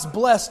God's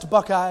blessed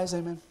Buckeyes,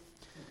 amen?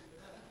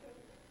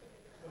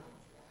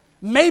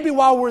 Maybe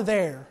while we're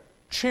there,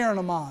 cheering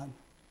them on,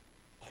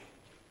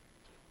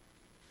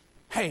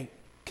 hey,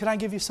 can I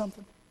give you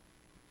something?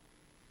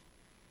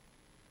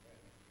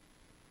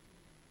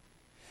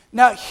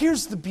 Now,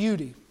 here's the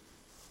beauty.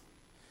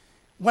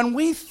 When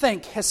we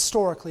think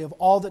historically of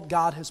all that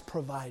God has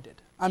provided,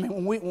 I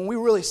mean, when we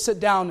really sit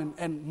down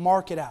and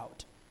mark it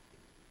out,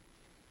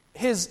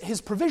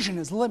 His provision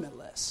is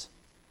limitless.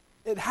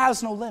 It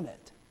has no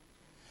limit.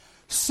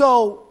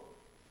 So,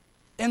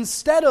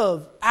 instead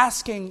of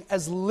asking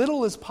as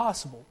little as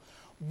possible,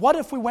 what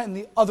if we went in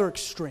the other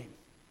extreme?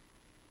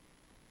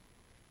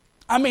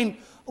 I mean,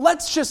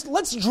 let's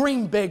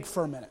dream big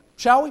for a minute,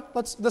 shall we?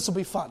 This will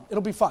be fun.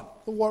 It'll be fun.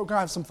 We're going to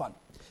have some fun.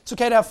 It's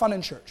okay to have fun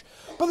in church.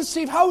 Brother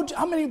Steve,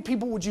 how many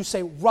people would you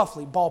say,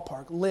 roughly,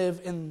 ballpark,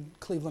 live in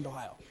Cleveland,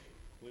 Ohio?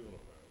 Cleveland,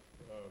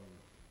 Ohio.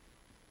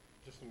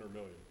 Just under 1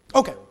 million.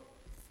 Okay.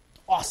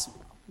 Awesome.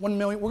 1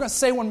 million. We're going to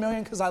say 1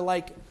 million because I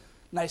like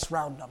nice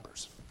round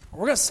numbers.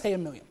 We're going to say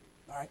 1 million.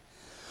 All right?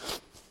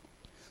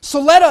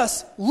 So let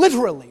us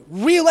literally,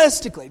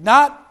 realistically,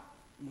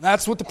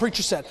 that's what the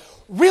preacher said.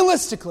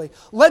 Realistically,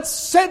 let's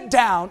sit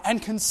down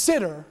and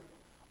consider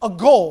a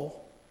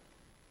goal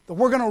that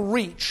we're going to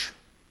reach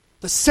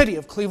the city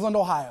of Cleveland,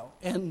 Ohio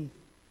in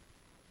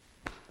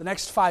the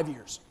next 5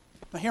 years.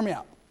 Now hear me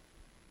out.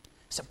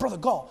 He said, Brother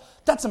Gall,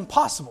 that's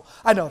impossible.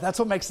 I know, that's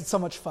what makes it so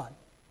much fun. 1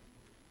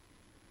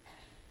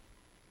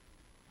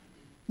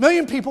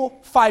 million people,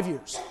 5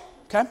 years.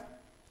 Okay?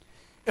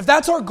 If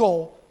that's our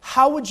goal,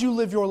 how would you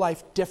live your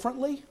life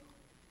differently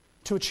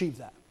to achieve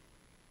that?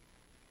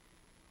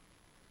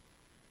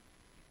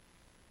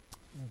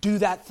 Do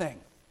that thing.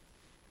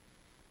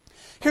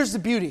 Here's the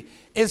beauty,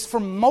 is for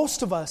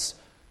most of us,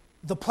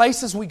 the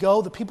places we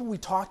go, the people we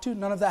talk to,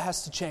 none of that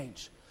has to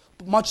change.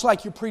 But much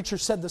like your preacher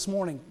said this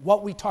morning,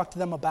 what we talk to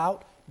them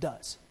about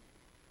does.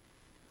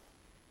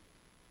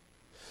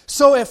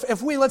 So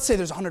if we, let's say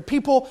there's 100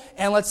 people,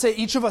 and let's say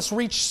each of us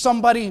reach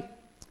somebody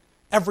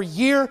every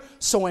year,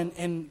 so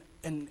in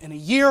in a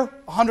year,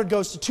 100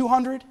 goes to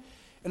 200.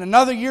 In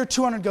another year,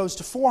 200 goes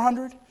to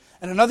 400.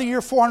 In another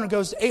year, 400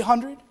 goes to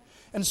 800.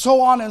 And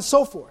so on and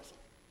so forth.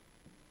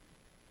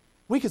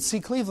 We could see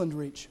Cleveland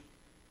reach.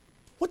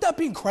 Wouldn't that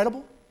be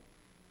incredible?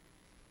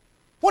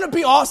 Wouldn't it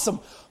be awesome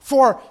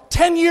for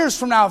 10 years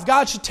from now, if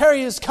God should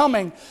tarry His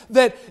coming,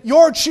 that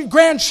your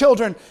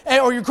grandchildren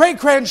or your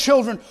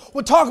great-grandchildren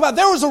would talk about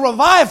there was a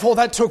revival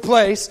that took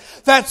place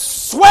that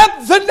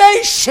swept the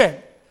nation.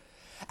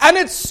 And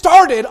it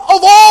started,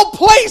 of all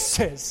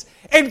places,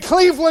 in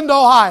Cleveland,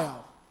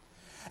 Ohio.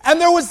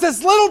 And there was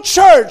this little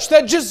church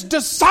that just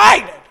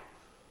decided,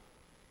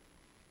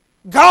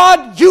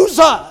 God, use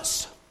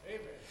us. Amen.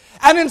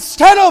 And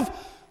instead of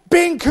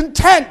being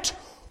content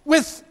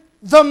with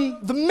the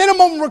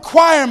minimum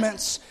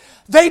requirements,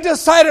 they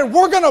decided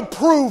we're going to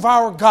prove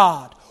our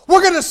God.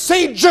 We're going to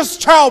see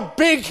just how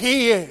big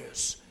He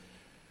is.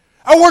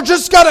 And we're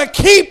just going to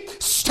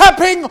keep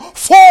stepping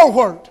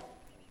forward.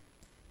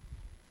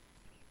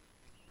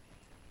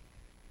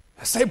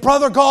 I say,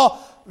 Brother Gall,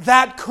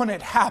 that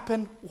couldn't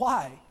happen.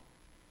 Why?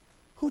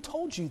 Who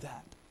told you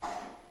that?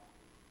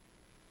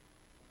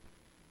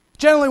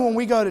 Generally when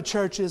we go to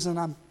churches, and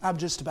I'm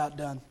just about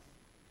done.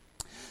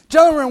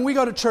 Generally when we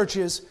go to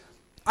churches,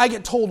 I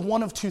get told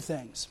one of two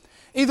things.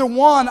 Either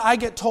one, I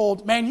get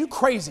told, man, you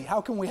crazy.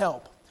 How can we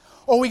help?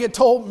 Or we get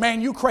told,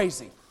 man, you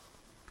crazy.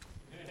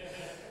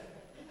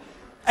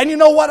 And you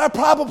know what? I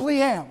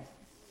probably am.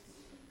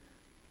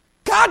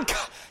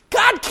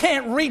 God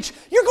can't reach.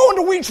 You're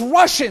going to reach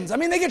Russians. I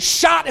mean, they get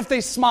shot if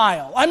they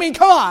smile. I mean,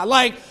 come on.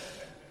 Like,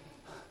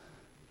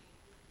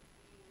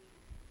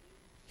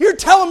 you're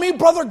telling me,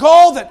 Brother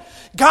Gall, that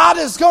God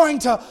is going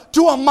to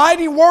do a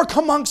mighty work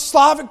among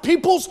Slavic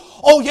peoples?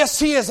 Oh, yes,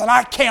 He is, and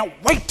I can't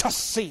wait to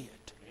see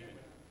it.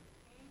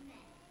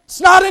 It's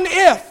not an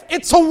if,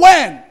 it's a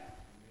when.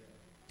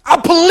 I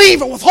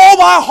believe it with all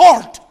my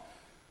heart.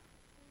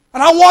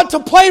 And I want to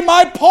play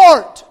my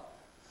part.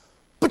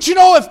 But you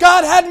know, if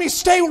God had me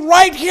stay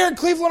right here in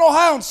Cleveland,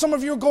 Ohio, and some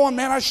of you are going,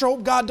 man, I sure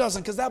hope God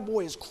doesn't, because that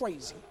boy is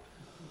crazy.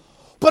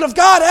 But if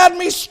God had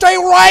me stay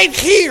right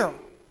here,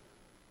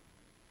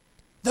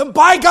 then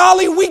by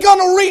golly, we're going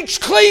to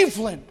reach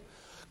Cleveland.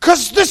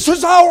 Because this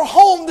is our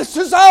home. This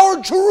is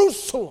our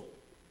Jerusalem.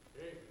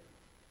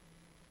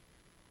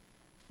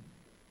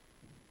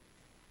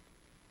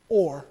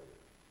 Or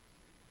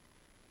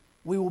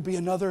we will be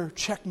another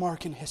check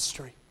mark in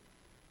history.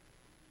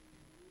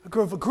 A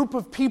group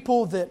of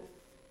people that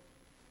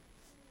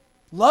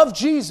love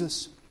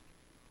Jesus,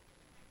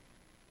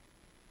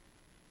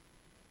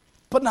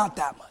 but not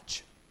that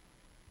much.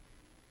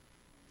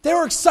 They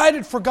were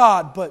excited for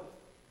God, but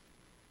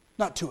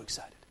not too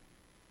excited.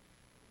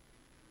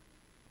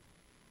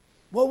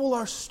 What will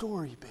our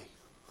story be?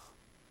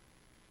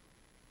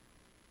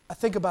 I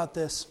think about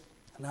this,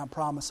 and I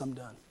promise I'm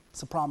done.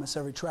 It's a promise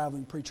every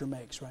traveling preacher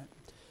makes, right?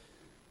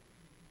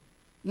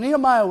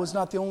 Nehemiah was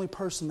not the only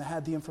person that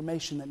had the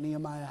information that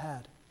Nehemiah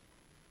had.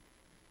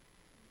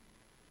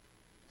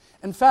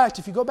 In fact,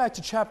 if you go back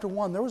to chapter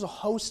 1, there was a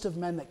host of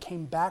men that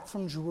came back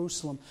from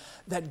Jerusalem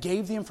that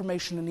gave the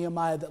information to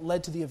Nehemiah that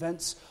led to the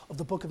events of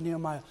the book of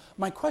Nehemiah.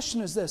 My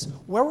question is this: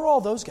 where were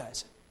all those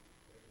guys?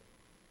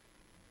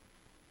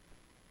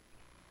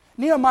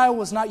 Nehemiah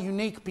was not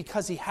unique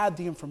because he had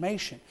the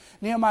information.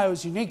 Nehemiah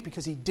was unique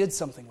because he did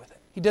something with it.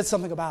 He did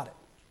something about it.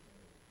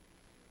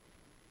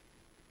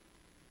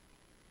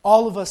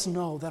 All of us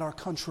know that our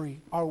country,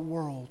 our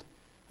world,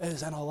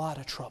 is in a lot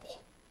of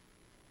trouble.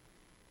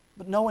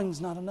 But knowing's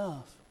not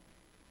enough.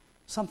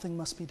 Something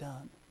must be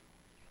done.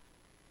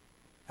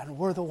 And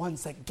we're the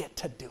ones that get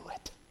to do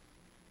it.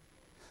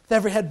 With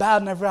every head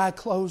bowed and every eye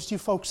closed, you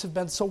folks have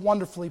been so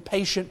wonderfully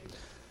patient.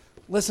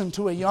 Listen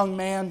to a young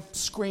man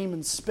scream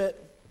and spit.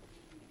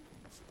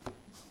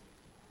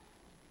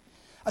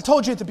 I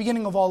told you at the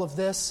beginning of all of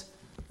this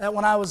that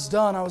when I was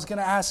done, I was going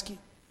to ask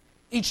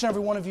each and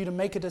every one of you to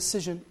make a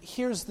decision.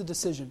 Here's the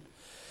decision.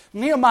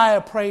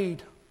 Nehemiah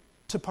prayed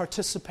to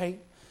participate.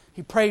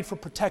 He prayed for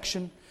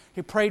protection.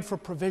 He prayed for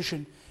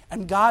provision.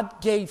 And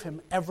God gave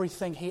him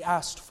everything he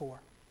asked for.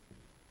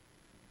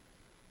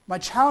 My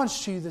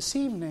challenge to you this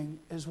evening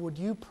is, would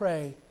you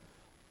pray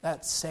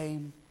that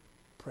same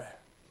prayer?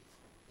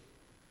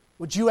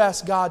 Would you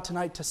ask God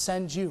tonight to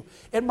send you?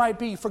 It might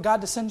be for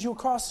God to send you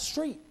across the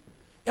street.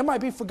 It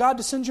might be for God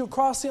to send you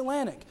across the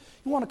Atlantic.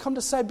 You want to come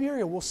to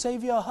Siberia, we'll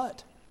save you a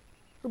hut.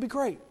 It'll be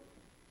great.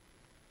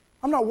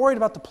 I'm not worried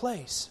about the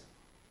place.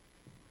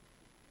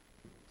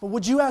 But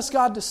would you ask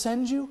God to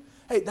send you?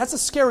 Hey, that's a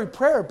scary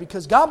prayer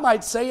because God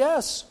might say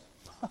yes.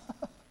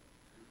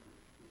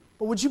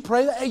 But would you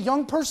pray that? Hey,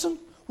 young person,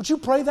 would you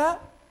pray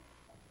that?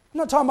 I'm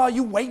not talking about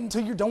you waiting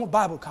until you're done with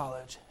Bible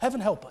college. Heaven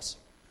help us.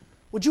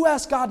 Would you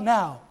ask God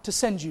now to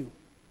send you?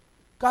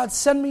 God,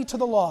 send me to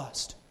the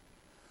lost.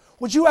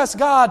 Would you ask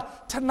God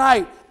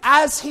tonight,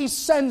 as He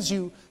sends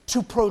you,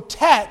 to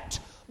protect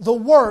the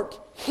work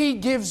He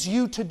gives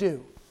you to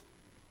do?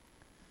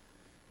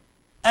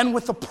 And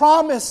with the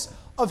promise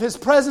of His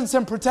presence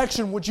and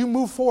protection, would you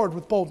move forward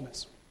with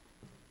boldness?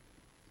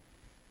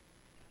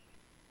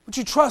 Would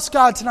you trust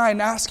God tonight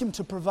and ask Him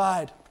to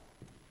provide?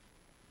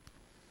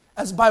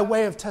 As by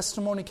way of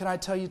testimony, can I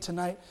tell you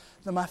tonight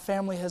that my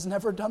family has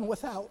never done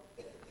without?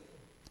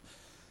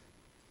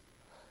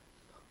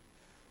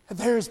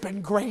 There has been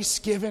grace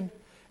given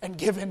and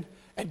given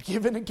and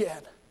given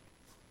again.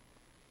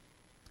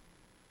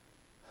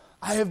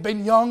 I have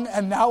been young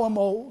and now am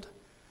old,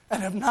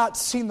 and have not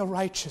seen the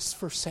righteous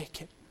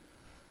forsaken,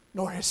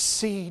 nor his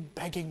seed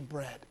begging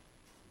bread.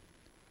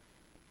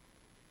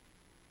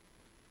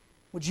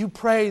 Would you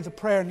pray the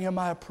prayer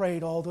Nehemiah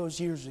prayed all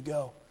those years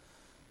ago,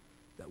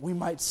 that we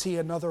might see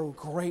another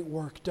great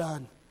work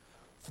done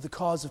for the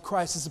cause of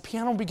Christ? As the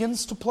piano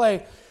begins to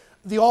play,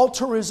 the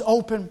altar is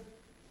open.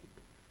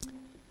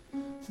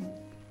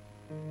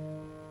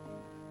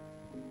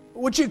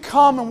 Would you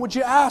come and would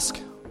you ask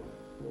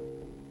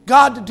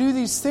God to do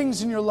these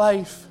things in your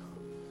life?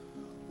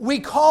 We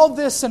call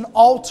this an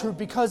altar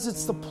because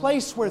it's the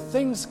place where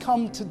things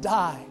come to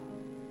die.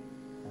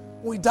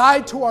 We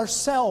die to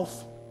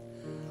ourselves.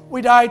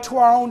 We die to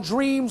our own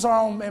dreams, our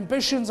own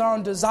ambitions, our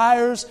own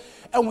desires,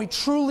 and we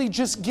truly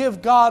just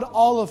give God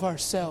all of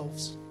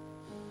ourselves.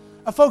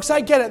 And folks,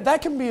 I get it.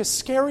 That can be a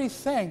scary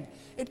thing.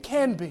 It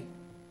can be.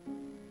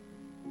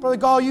 Brother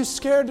Gall, you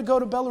scared to go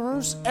to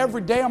Belarus?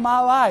 Every day of my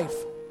life.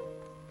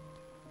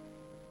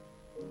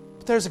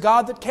 But there's a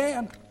God that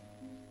can.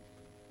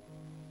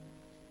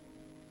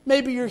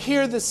 Maybe you're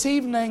here this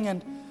evening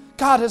and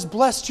God has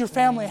blessed your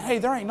family. Hey,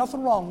 there ain't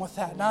nothing wrong with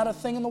that. Not a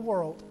thing in the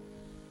world.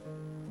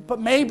 But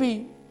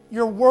maybe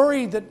you're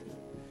worried that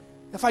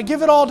if I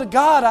give it all to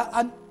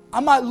God, I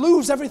might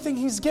lose everything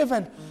He's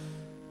given.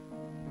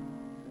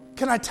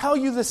 Can I tell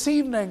you this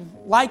evening,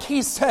 like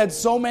He said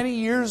so many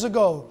years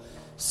ago,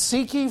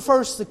 seek ye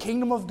first the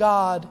kingdom of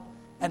God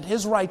and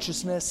His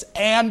righteousness,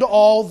 and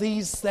all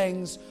these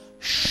things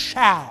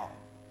shall,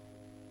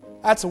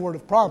 that's a word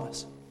of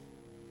promise,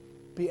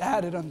 be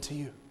added unto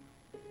you.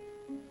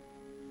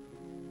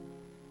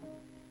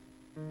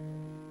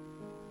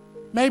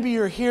 Maybe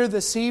you're here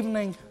this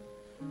evening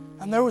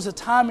and there was a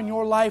time in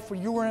your life where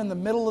you were in the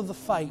middle of the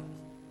fight.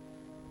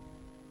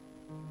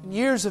 And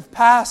years have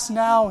passed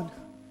now, and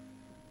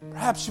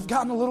perhaps you've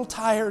gotten a little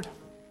tired.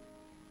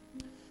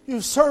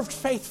 You've served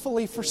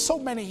faithfully for so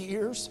many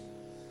years.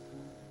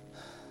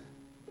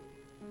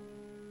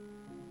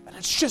 And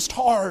it's just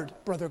hard,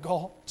 Brother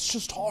Gall. It's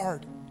just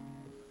hard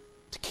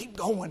to keep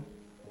going.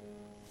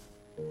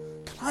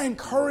 Can I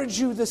encourage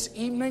you this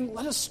evening?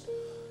 Let's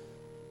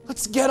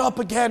get up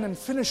again and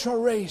finish our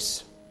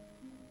race.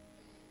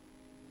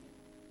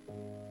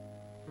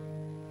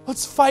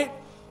 Let's fight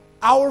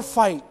our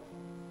fight.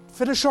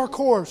 Finish our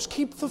course.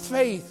 Keep the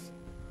faith.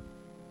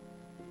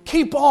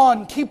 Keep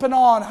on, keeping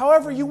on,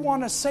 however you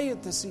want to say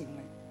it this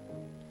evening.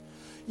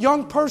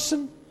 Young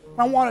person,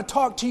 I want to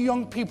talk to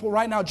young people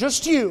right now,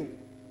 just you.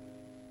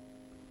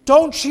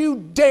 Don't you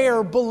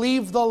dare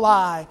believe the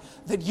lie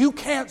that you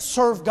can't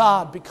serve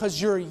God because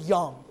you're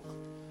young.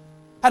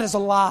 That is a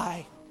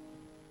lie.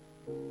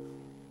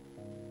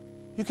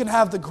 You can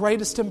have the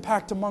greatest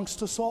impact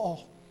amongst us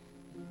all.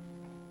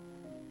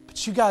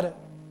 But you got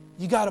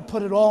to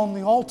put it all on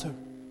the altar.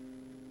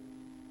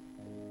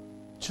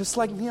 Just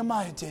like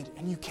Nehemiah did,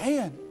 and you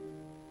can.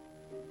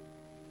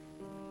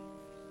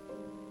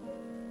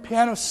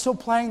 Piano's still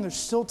playing, there's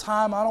still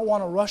time. I don't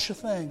want to rush a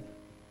thing.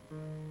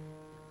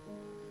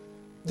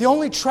 The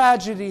only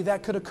tragedy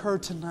that could occur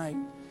tonight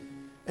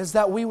is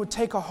that we would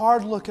take a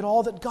hard look at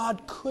all that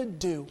God could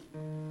do,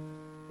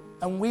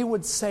 and we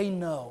would say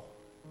no.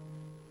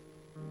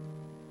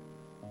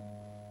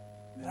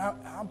 And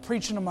I'm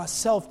preaching to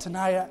myself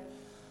tonight.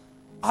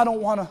 I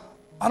don't want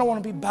to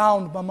be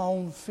bound by my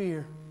own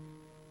fear.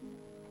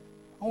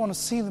 I want to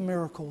see the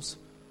miracles,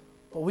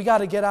 but we got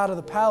to get out of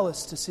the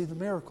palace to see the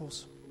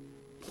miracles.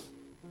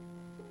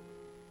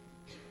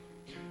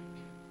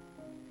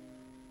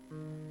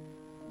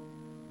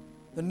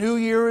 The new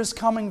year is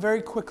coming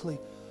very quickly.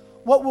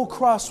 What will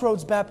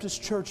Crossroads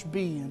Baptist Church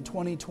be in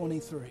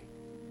 2023?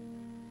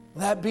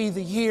 Will that be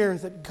the year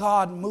that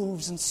God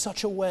moves in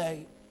such a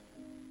way?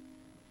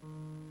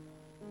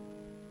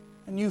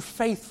 And you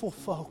faithful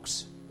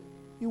folks,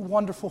 you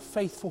wonderful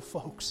faithful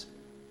folks,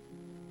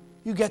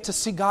 you get to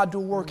see God do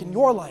a work in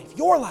your life,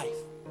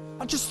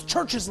 not just the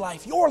church's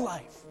life, your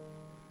life,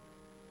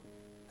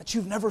 that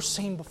you've never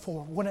seen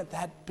before. Wouldn't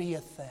that be a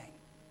thing?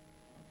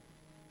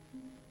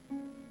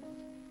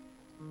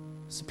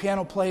 As the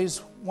piano plays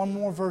one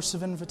more verse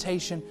of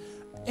invitation,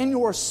 in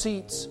your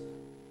seats,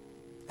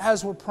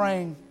 as we're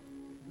praying,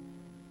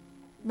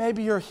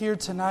 maybe you're here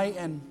tonight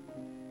and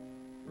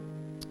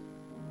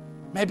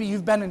maybe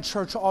you've been in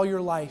church all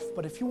your life,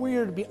 but if you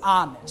were to be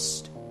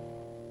honest,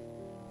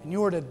 and you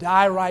were to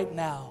die right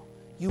now,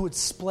 you would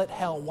split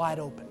hell wide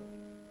open.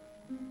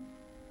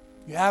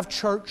 You have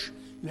church,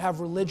 you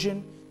have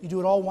religion, you do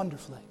it all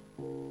wonderfully,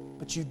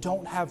 but you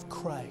don't have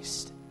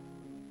Christ.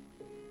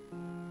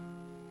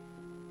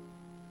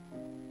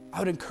 I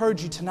would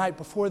encourage you tonight,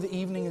 before the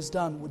evening is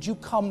done, would you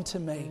come to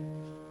me?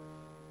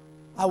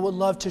 I would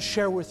love to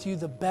share with you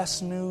the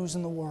best news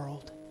in the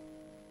world.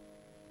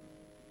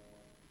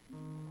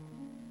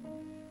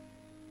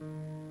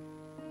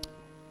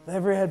 With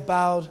every head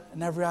bowed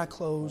and every eye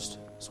closed,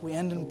 As we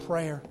end in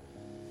prayer,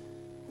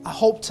 I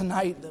hope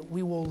tonight that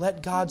we will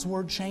let God's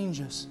Word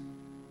change us.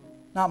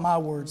 Not my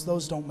words,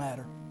 those don't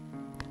matter.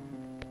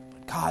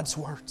 But God's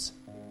words,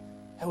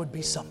 that would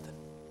be something.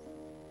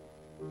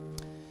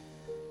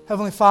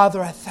 Heavenly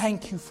Father, I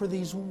thank You for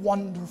these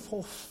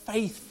wonderful,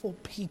 faithful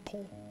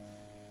people.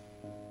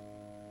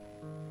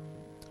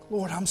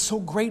 Lord, I'm so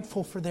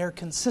grateful for their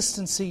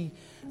consistency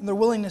and their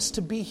willingness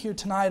to be here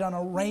tonight on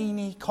a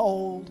rainy,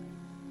 cold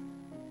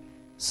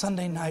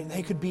Sunday night.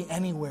 They could be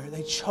anywhere.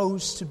 They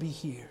chose to be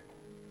here.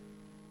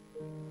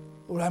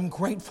 Lord, I'm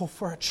grateful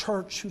for a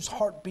church whose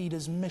heartbeat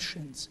is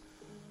missions,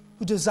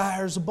 who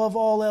desires above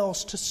all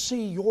else to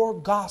see Your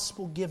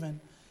gospel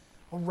given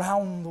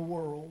around the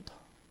world.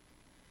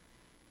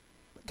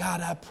 But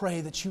God, I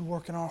pray that You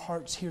work in our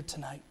hearts here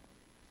tonight.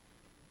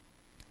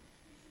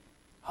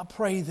 I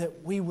pray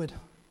that we would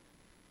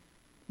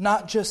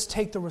not just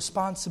take the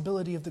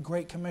responsibility of the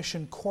Great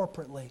Commission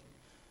corporately,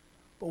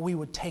 but we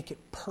would take it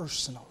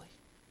personally.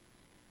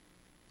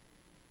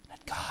 And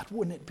God,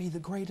 wouldn't it be the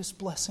greatest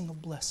blessing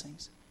of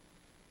blessings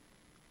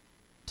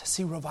to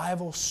see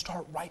revival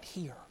start right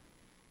here,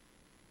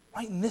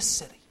 right in this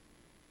city.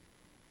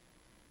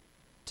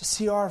 To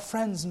see our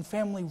friends and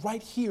family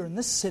right here in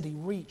this city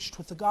reached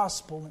with the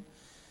gospel and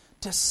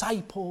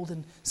discipled,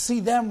 and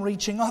see them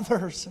reaching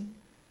others. And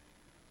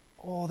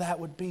oh, that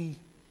would be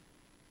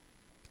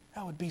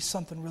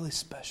something really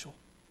special.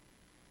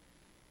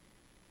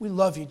 We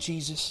love You,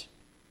 Jesus.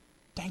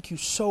 Thank You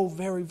so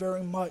very,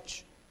 very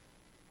much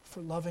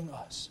for loving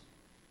us.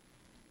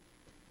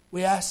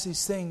 We ask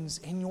these things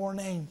in Your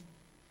name,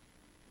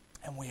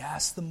 and we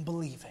ask them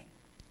believing.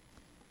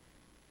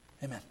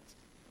 Amen.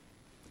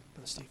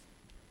 Brother Steve.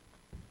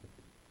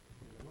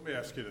 Let me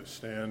ask you to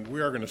stand.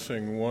 We are going to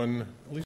sing one.